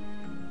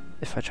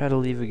 If I try to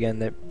leave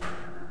again,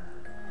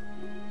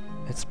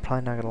 it's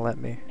probably not gonna let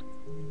me.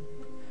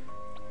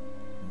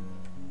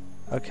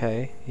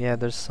 Okay, yeah,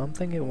 there's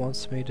something it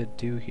wants me to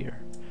do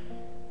here.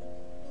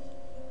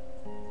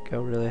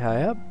 Go really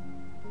high up,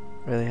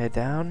 really high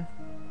down.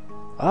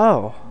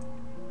 Oh!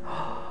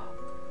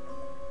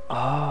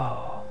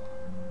 Oh!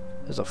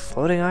 There's a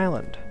floating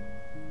island.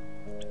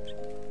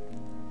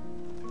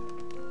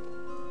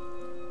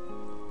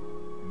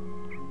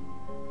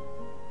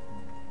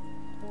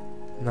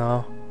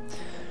 No.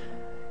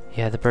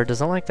 Yeah, the bird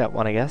doesn't like that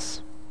one, I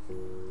guess.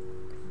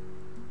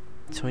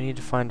 So we need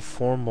to find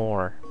 4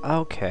 more.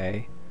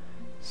 Okay.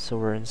 So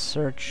we're in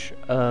search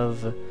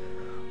of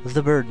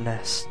the bird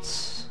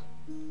nests.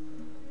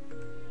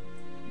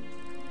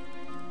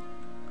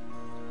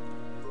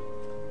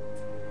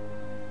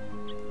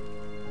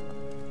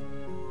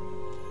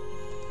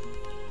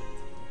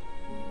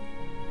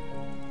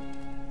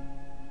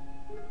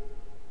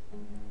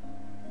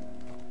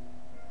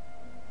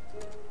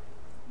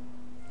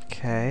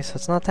 Okay, so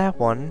it's not that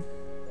one.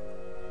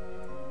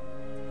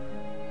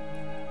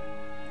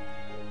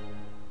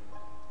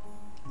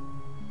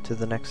 To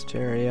the next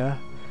area.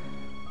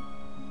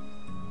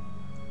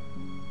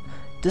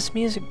 This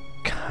music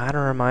kind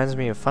of reminds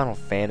me of Final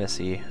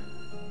Fantasy,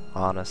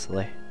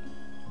 honestly.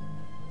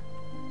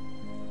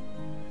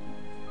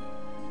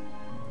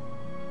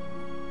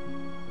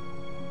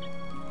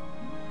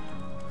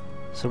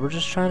 So we're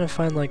just trying to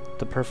find like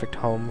the perfect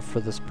home for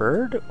this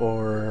bird,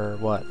 or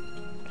what?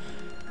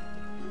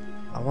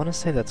 I want to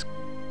say that's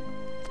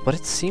what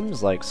it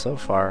seems like so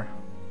far.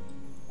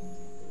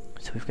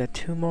 So we've got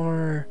two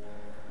more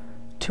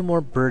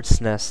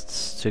bird's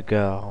nests to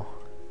go.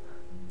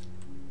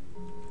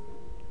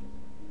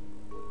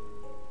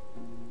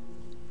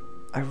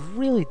 I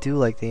really do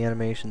like the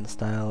animation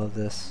style of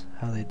this,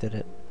 how they did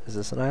it. Is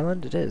this an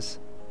island? It is.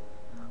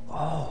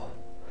 Oh,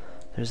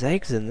 there's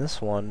eggs in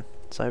this one,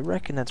 so I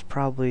reckon that's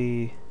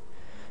probably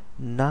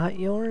not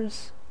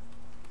yours.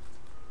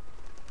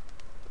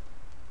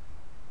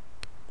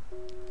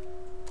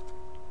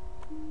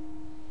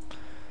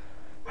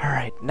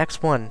 Alright,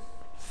 next one.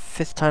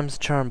 5th time's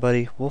the charm,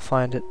 buddy. We'll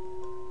find it.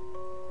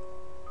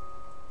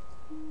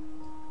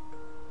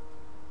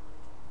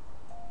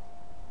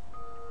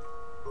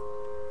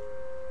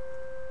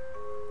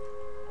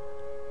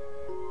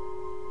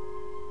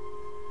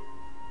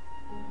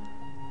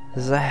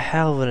 This is a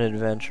hell of an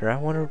adventure. I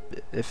wonder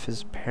if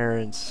his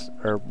parents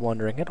are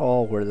wondering at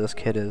all where this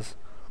kid is.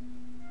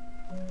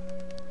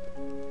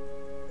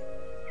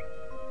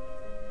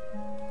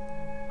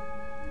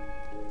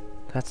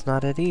 That's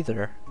not it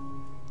either.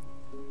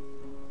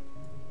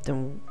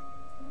 Then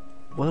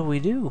what do we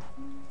do?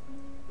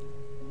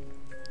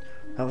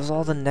 That was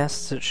all the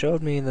nests it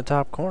showed me in the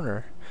top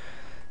corner.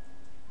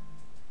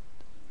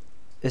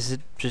 Is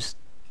it just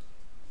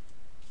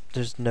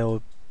there's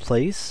no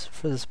place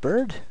for this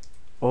bird?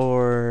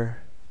 Or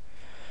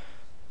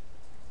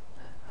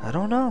I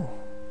don't know.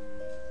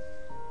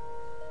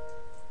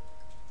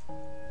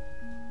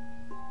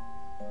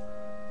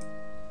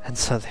 And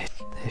so they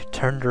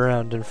turned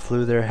around and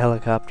flew their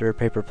helicopter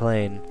paper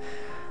plane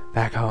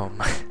back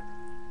home.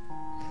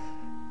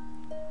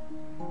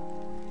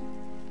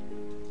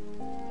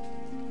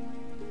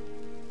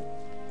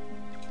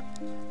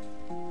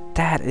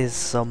 That is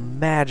some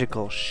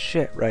magical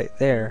shit right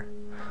there.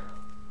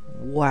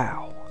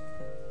 Wow.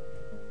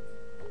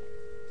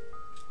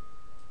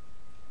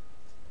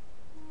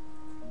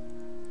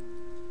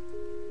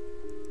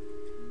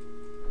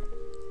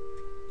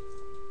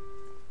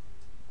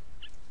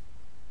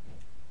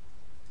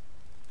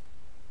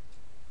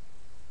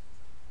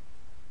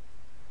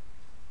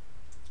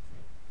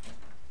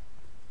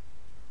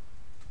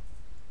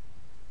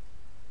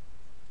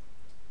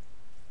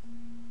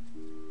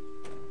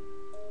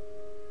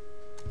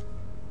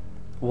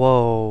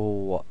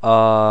 Whoa.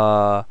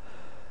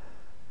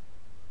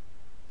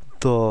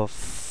 The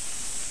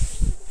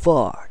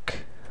fuck?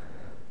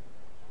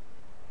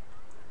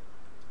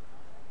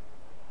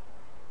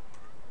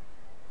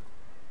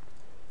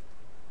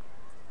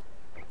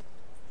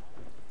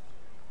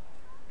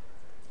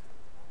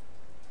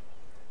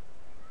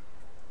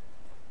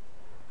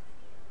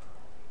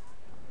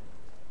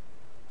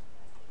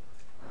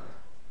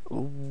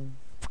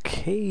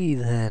 Okay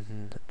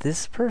then.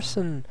 This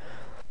person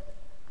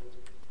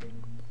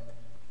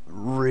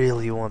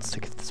really wants to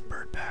get this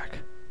bird back.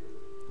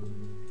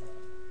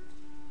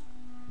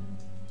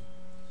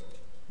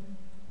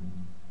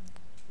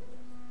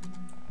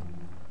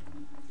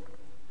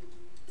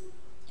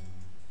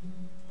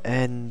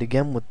 And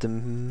again with the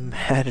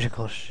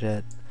magical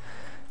shit.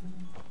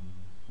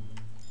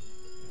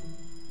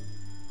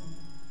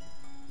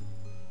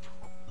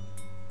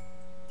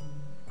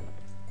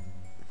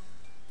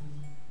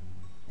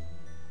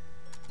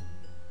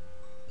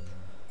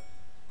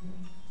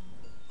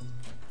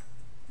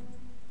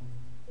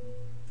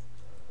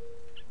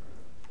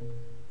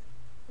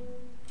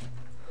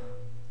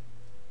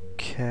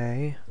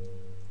 Okay.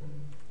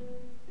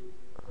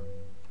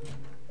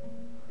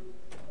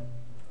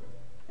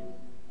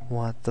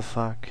 What the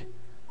fuck?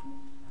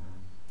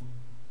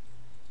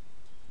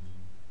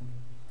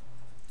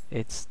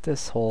 It's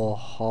this whole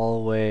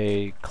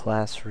hallway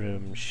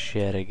classroom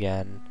shit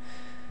again.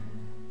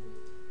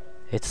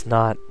 It's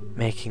not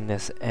making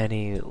this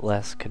any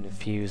less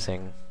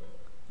confusing.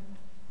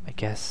 I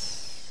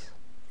guess.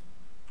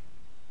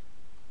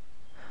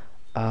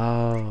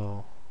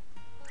 Oh.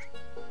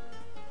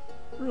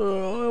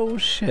 Oh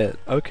shit.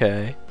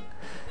 Okay.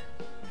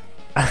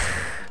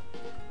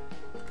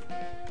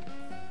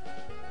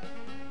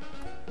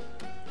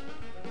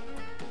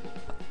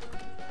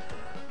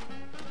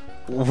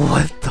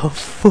 What the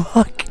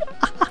fuck?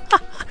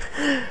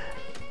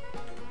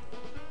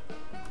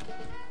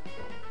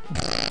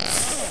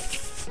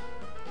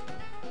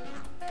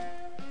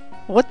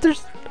 What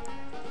there's...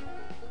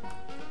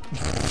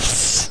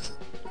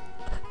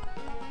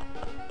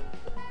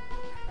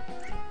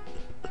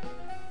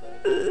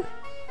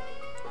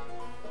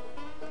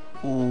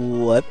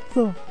 What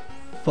the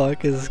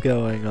fuck is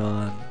going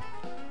on?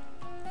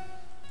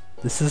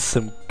 This is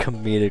some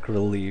comedic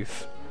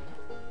relief.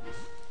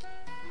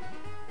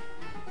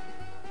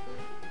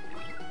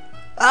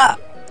 Ah!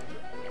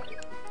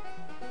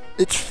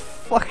 It's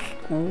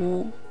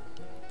fucking...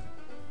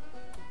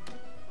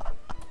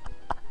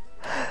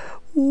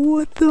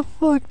 What the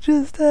fuck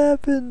just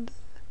happened?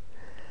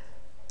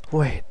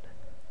 Wait,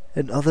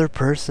 another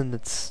person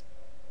that's...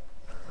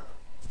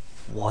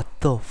 What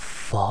the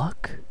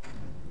fuck?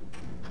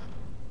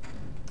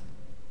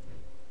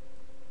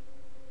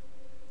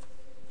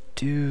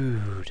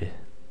 Dude.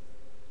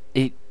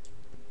 It...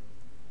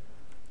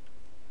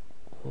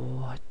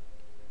 What?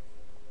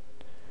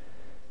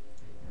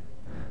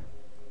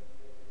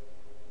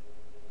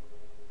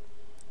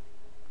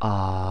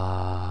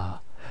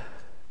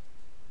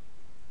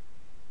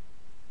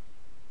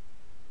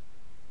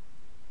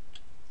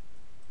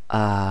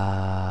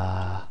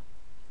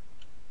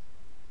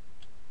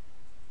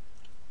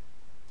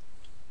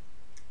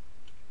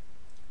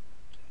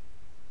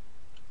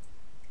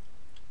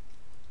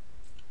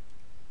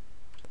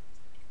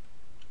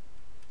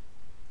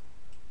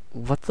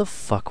 What the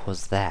fuck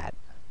was that?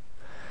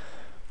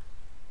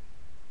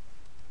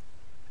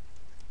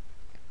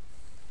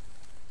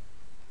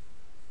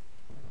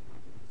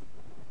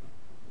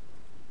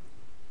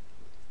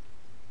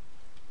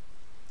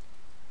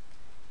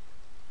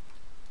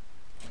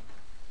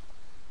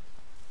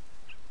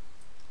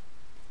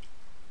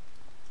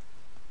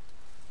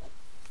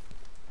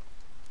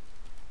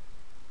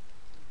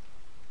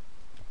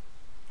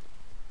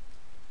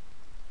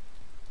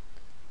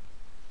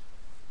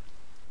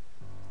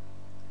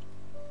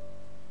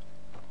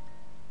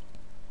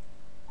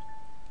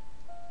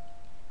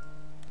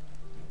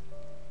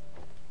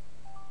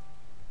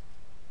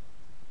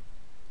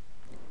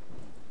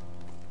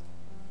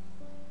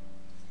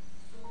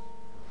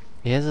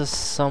 He has a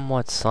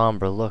somewhat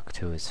somber look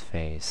to his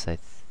face, I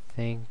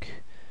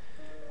think.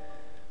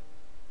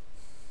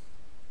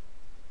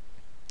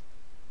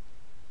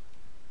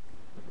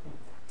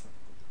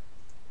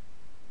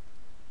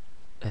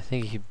 I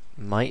think he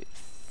might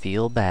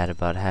feel bad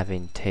about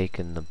having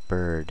taken the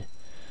bird.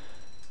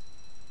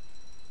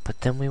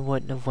 But then we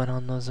wouldn't have went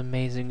on those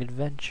amazing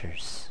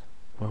adventures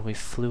where we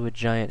flew a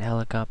giant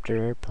helicopter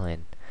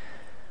airplane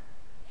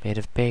made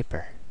of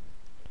paper,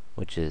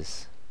 which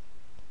is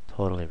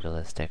totally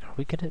realistic. Are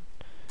we gonna...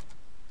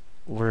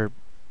 We're...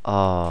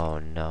 Oh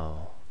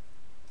no.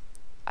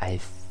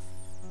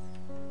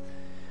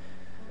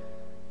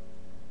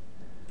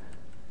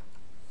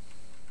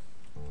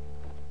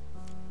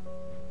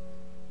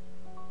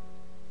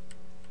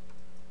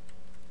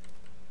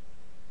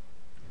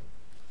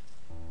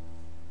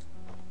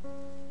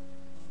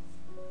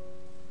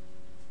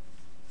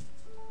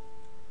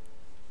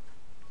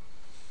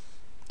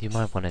 You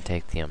might want to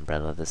take the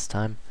umbrella this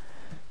time.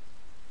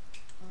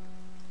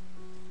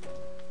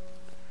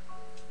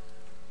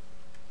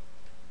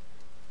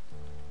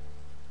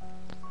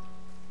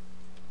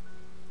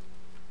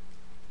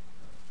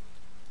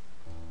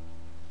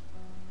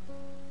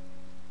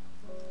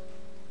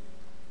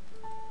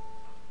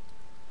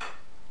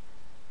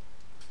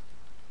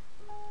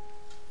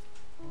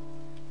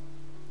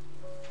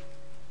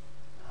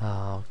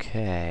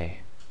 Okay.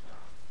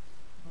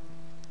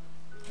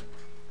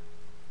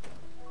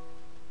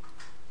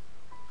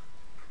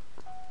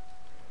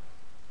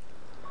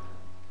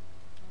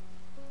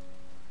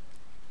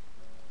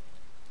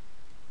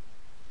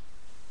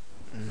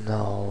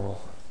 No.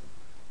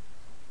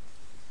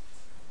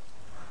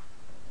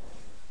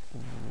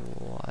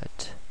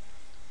 What?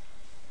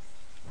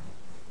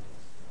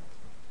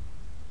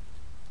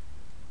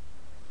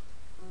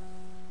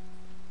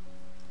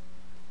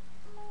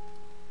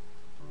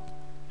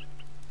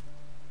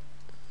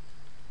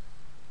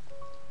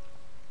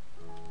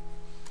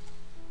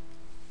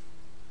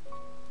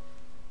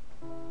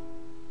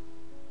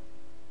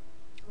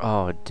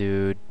 Oh,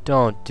 dude,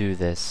 don't do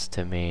this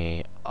to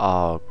me.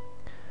 Oh,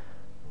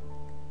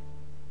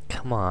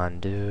 come on,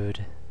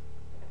 dude.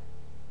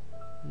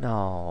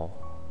 No.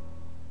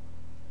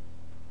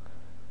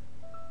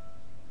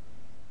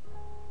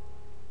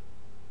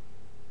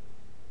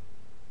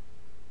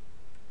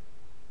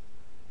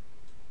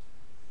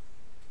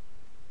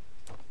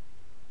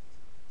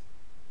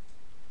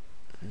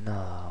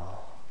 No.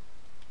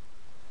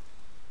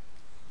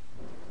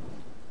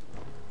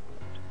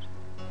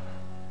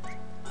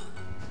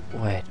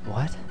 Wait,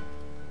 what?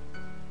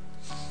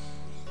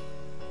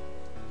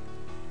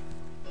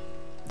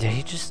 Did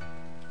he just...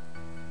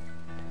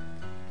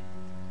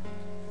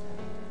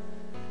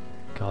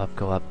 Go up,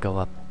 go up, go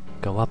up,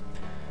 go up,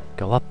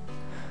 go up.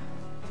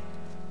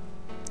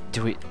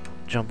 Do we...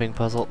 Jumping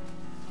puzzle?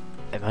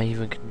 Am I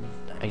even...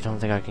 I don't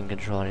think I can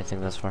control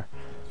anything this far.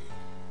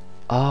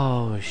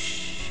 Oh,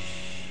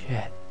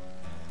 shit.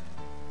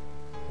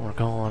 We're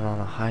going on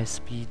a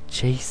high-speed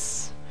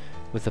chase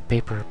with a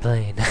paper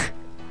plane.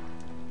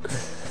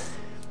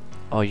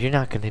 Oh, you're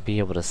not gonna be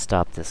able to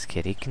stop this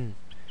kid.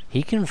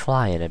 He can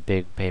fly in a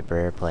big paper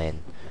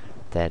airplane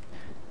that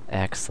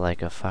acts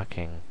like a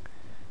fucking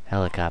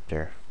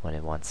helicopter when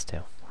it wants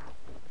to.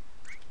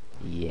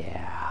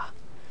 Yeah.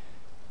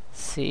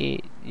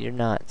 See, you're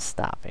not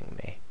stopping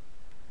me.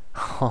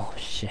 Oh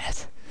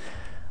shit.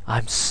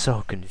 I'm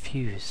so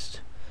confused.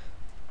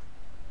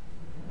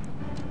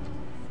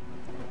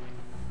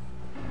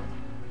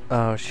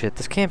 Oh shit,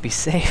 this can't be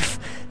safe.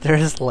 There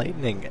is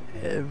lightning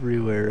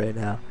everywhere right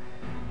now.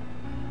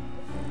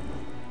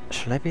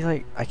 Should I be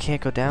like, I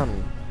can't go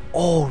down.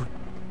 Oh,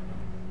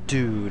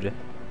 dude.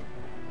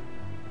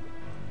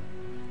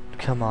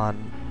 Come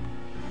on.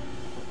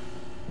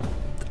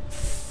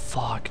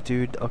 Fuck,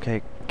 dude.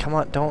 Okay, come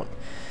on, don't.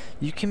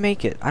 You can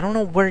make it. I don't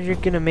know where you're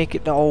gonna make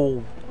it.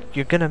 No,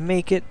 you're gonna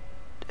make it.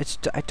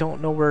 I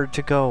don't know where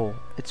to go.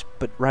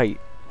 But right.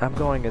 I'm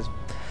going as...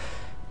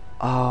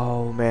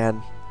 Oh,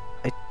 man.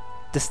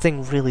 This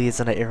thing really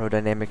isn't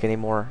aerodynamic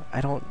anymore.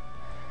 I don't...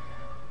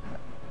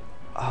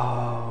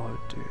 Oh,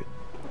 dude.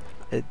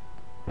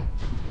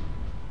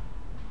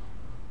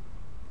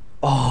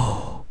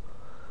 Oh.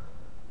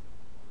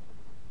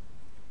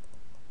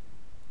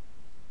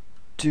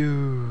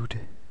 Dude.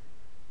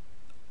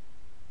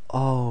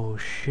 Oh,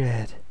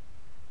 shit.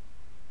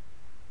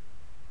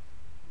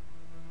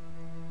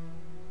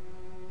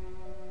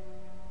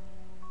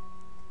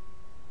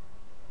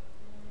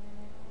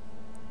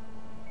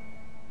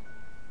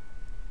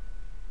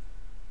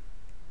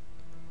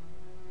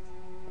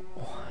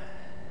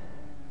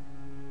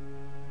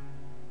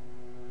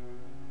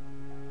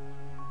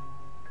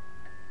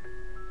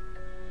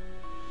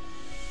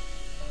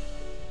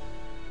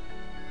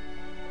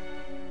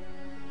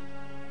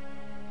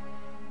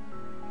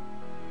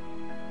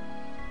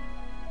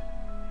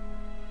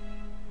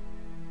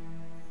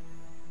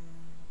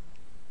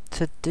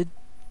 Did...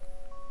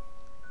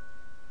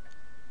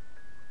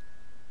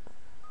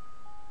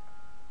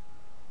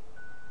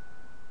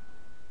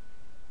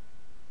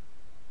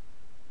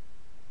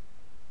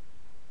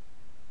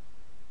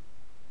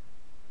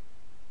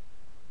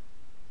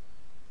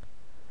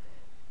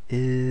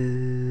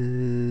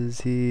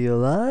 Is he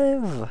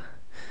alive?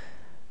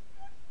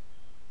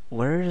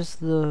 Where's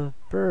the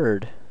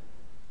bird?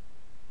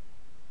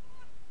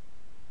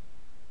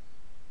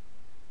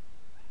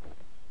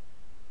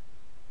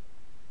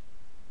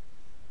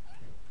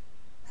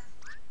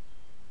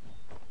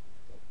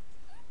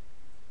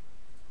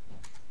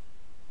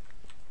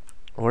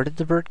 Where did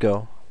the bird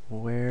go?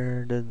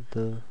 Where did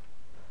the...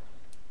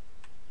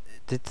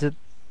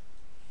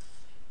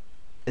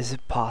 Is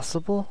it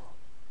possible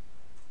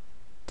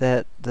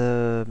that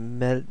the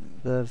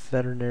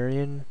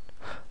veterinarian...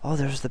 Oh,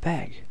 there's the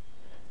bag.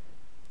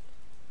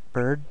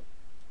 Bird?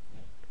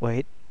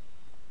 Wait.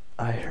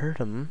 I heard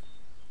him.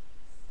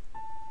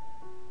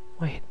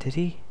 Wait, did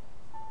he?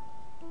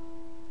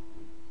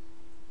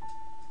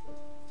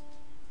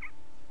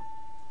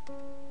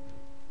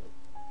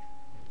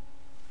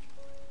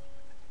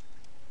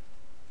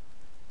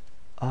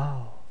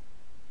 Oh.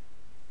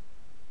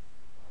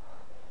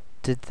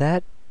 Did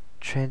that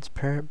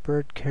transparent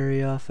bird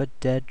carry off a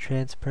dead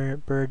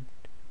transparent bird?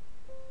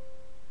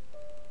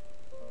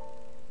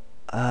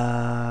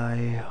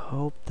 I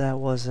hope that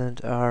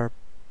wasn't our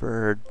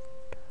bird.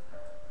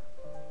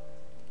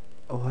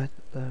 What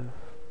the...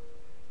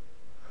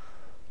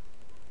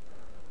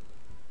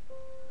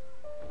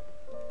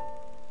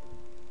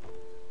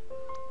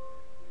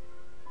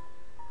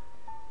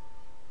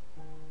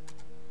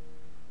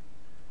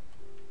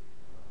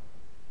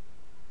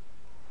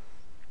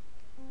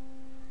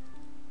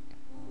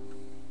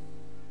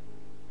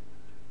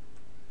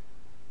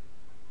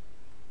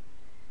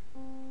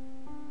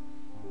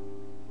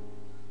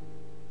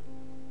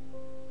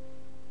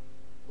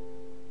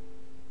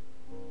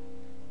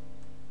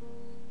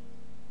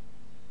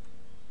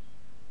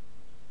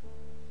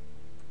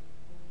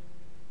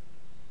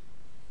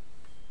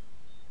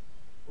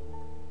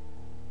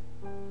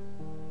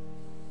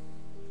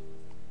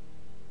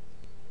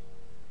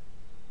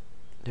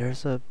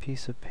 There's a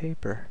piece of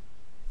paper.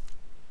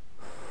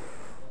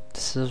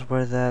 This is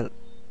where that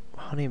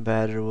honey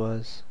badger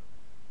was.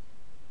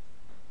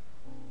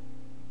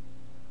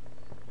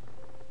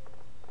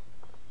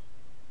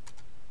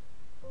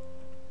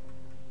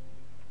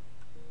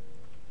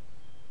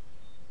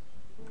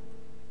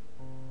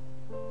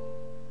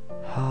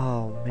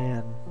 Oh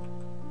man.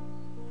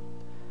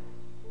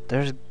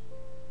 There's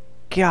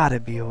gotta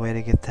be a way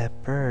to get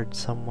that bird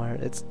somewhere.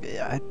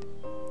 I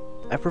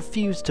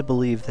refuse to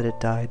believe that it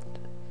died.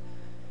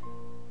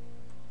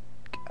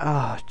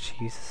 Ah, oh,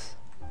 Jesus.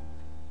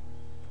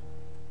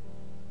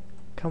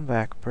 Come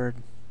back, bird.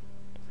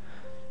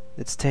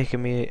 It's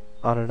taking me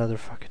on another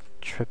fucking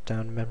trip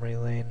down memory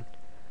lane.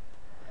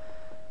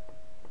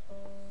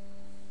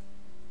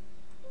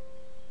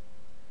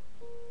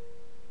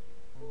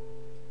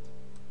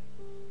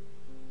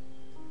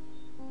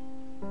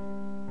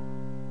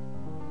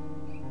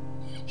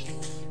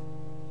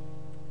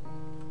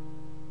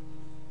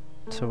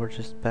 So we're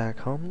just back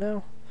home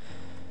now?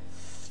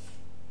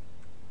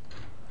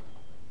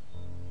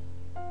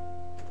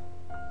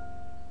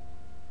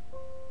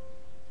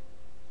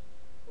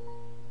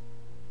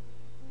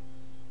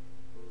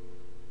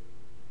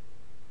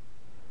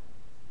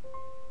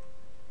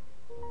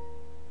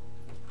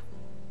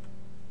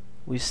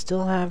 We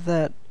still have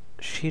that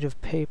sheet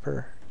of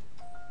paper.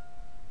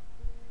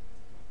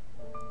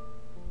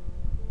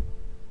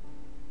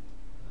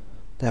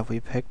 That we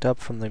picked up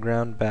from the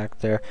ground back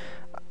there.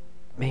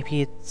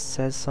 Maybe it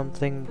says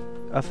something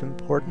of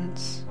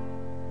importance?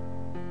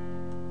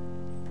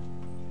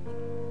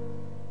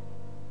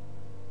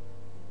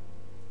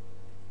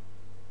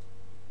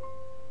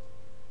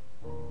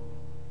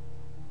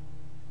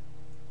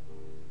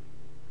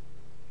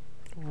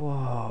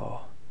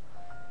 Whoa.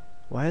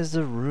 Why does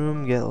the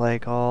room get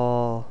like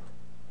all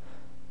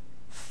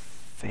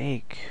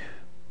fake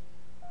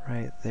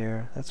right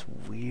there? That's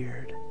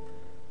weird.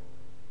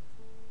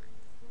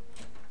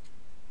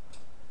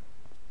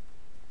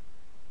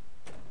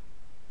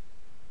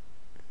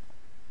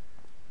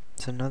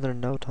 It's another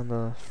note on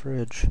the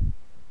fridge.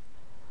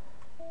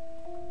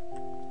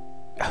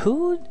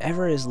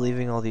 Whoever is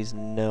leaving all these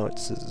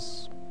notes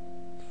is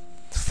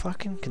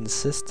fucking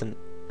consistent.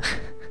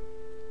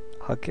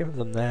 I'll give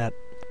them that.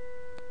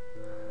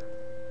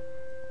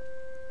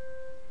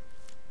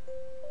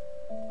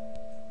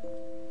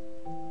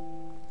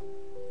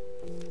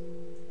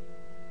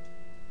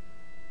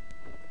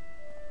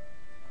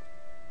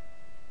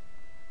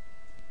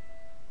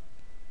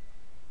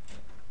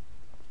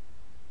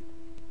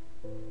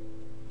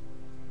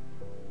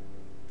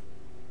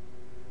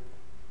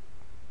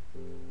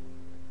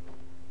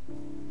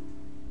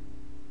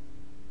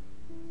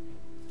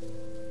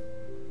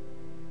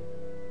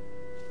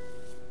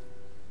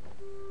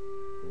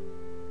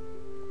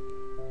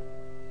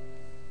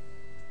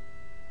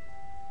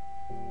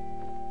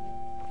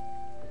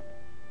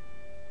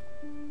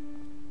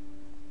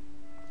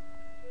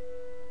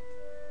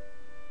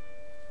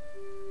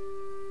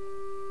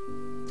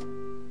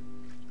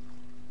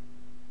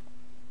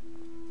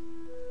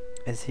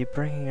 Is he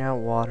bringing out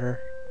water?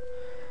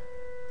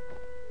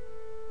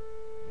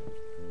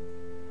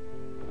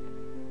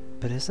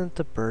 But isn't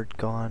the bird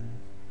gone?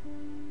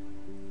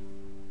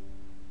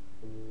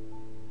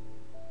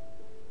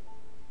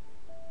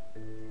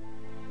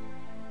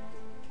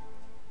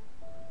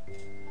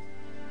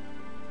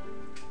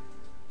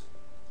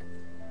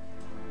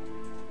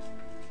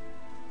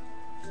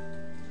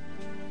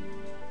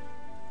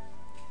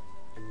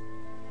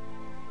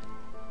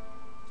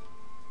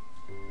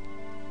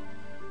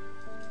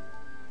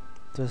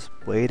 Just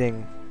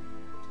waiting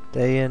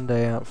day in,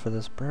 day out for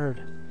this bird.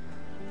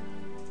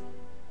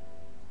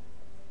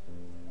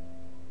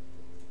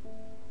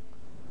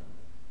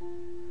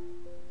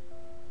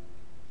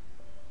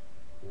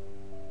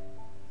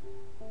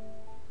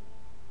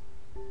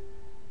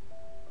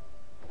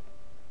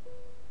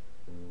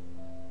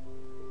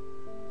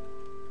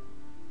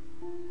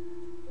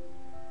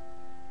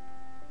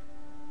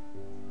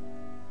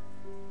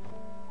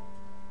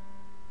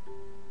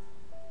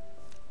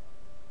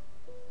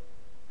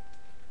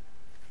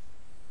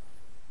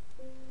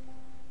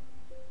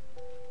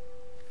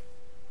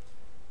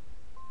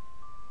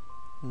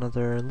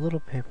 Another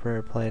little paper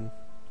airplane.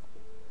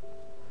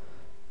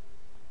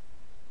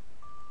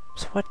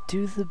 So what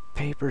do the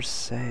papers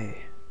say?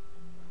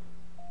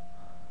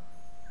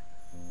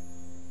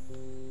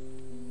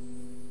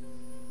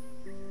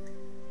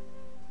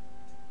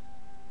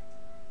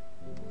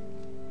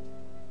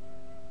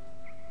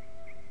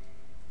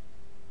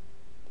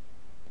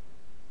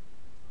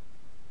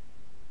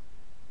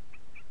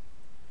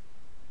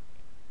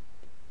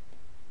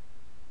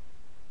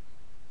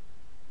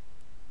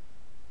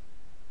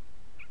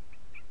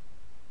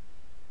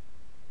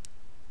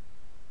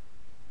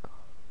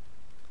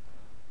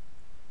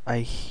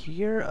 I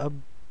hear a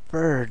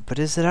bird, but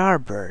is it our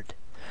bird?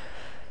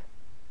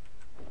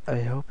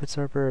 I hope it's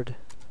our bird.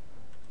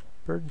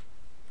 Bird?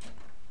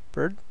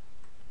 Bird?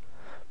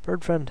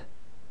 Bird friend.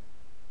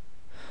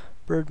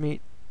 Bird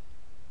meat.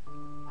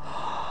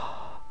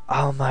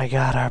 Oh my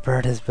god, our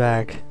bird is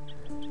back.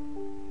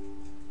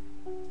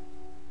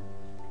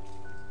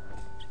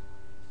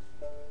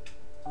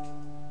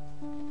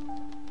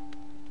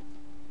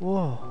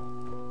 Whoa.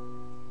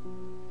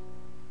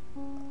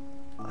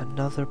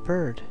 Another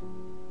bird.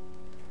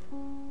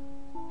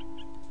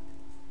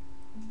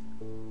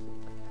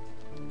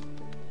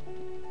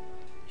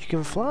 You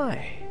can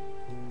fly.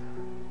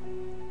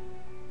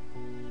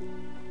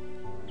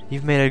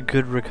 You've made a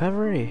good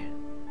recovery.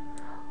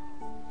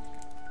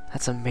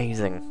 That's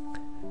amazing.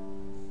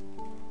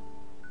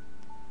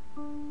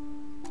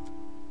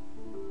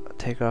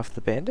 Take off the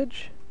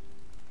bandage?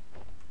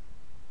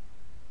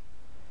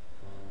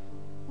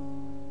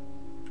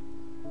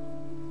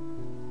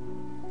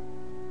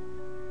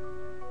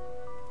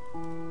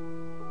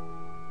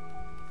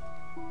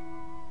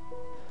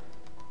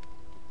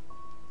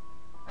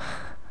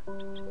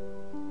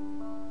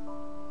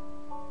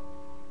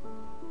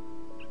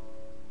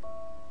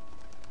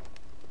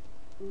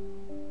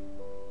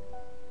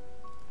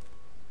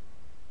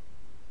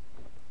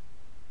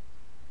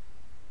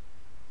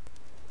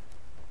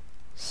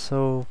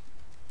 So,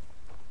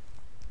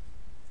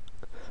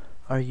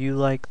 are you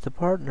like the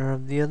partner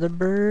of the other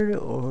bird,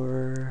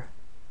 or...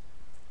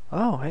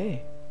 Oh,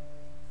 hey.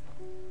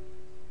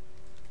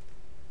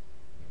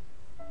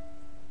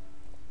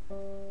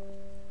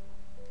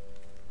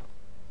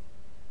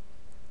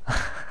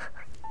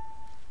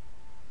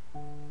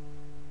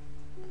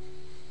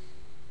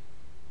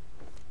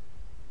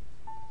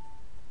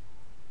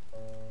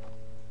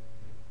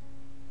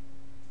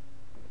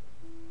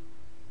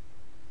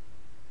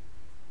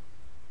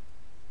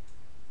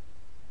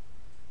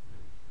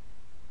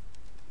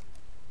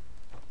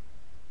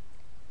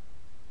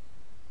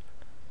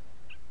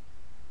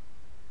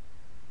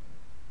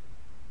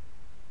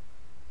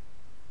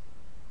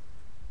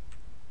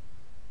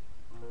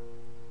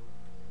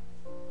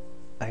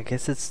 I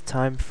guess it's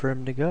time for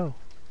him to go.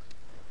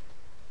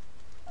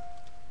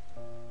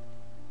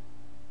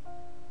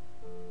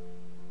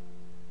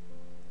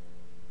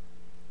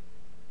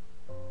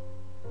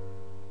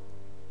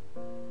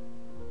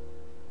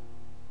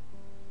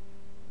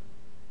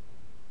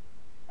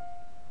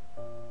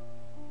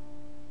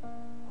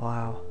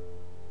 Wow.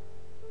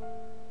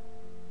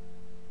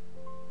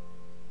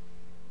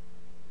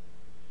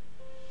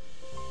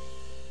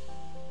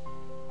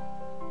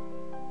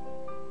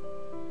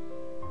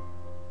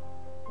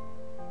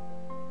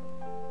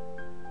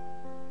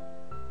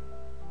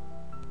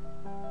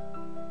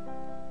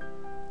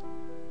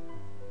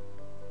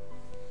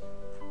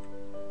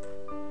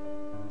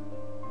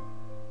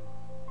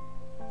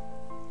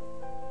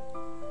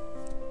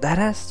 That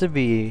has to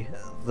be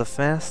the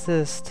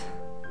fastest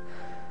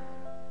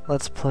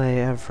Let's Play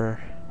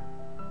ever.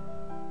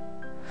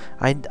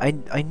 I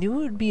knew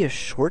it would be a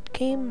short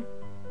game,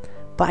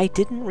 but I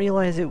didn't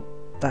realize that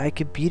I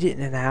could beat it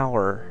in an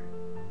hour.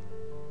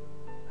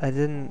 I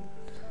didn't...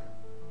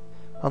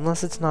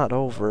 Unless it's not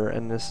over,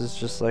 and this is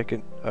just like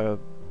a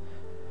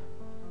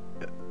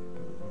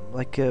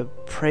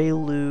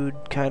prelude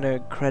kind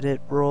of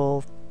credit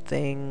roll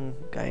thing.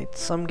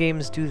 Some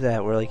games do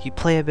that, where like you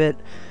play a bit,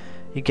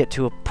 you get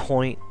to a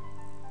point,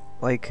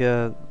 like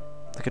a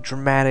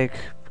dramatic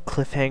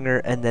cliffhanger,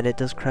 and then it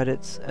does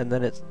credits, and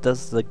then it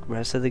does the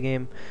rest of the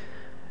game.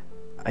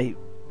 It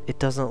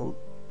doesn't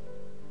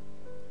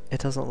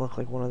look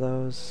like one of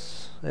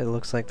those. It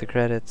looks like the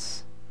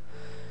credits.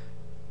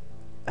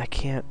 I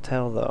can't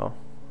tell though.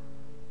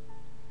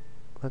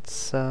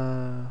 Let's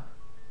it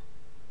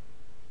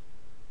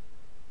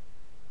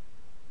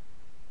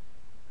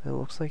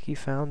looks like he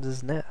found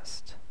his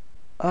nest.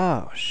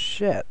 Oh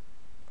shit.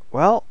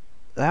 Well,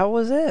 that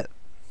was it.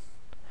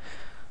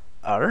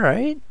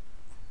 Alright.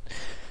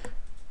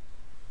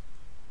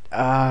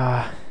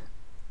 I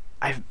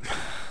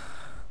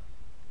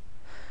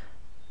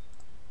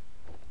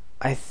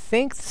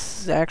think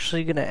this is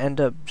actually gonna end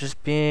up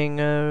just being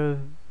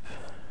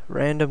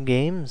random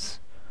games.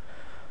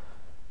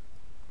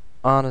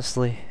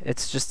 Honestly,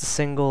 it's just a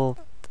single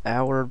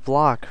hour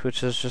block,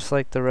 which is just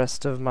like the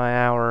rest of my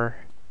hour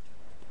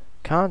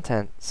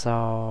content,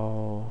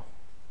 so...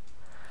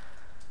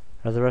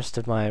 or the rest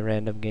of my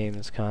random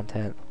games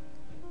content.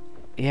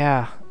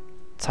 Yeah,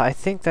 so I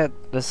think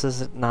that this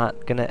is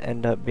not gonna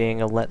end up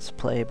being a Let's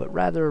Play, but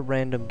rather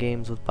random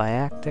games with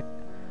Biactic.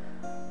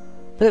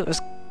 But it was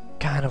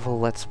kind of a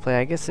Let's Play.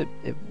 I guess it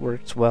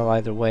works well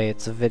either way.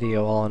 It's a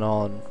video all in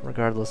all, and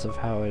regardless of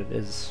how it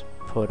is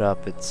put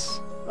up, it's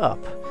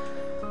up.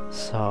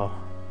 So,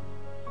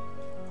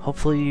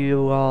 hopefully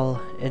you all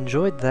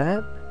enjoyed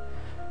that.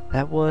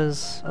 That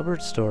was A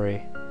Bird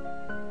Story.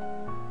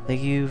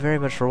 Thank you very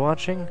much for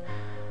watching,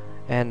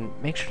 and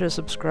make sure to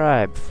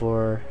subscribe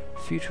for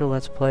future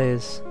Let's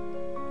Plays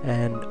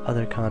and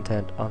other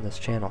content on this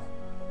channel.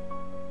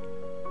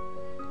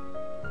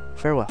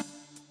 Farewell.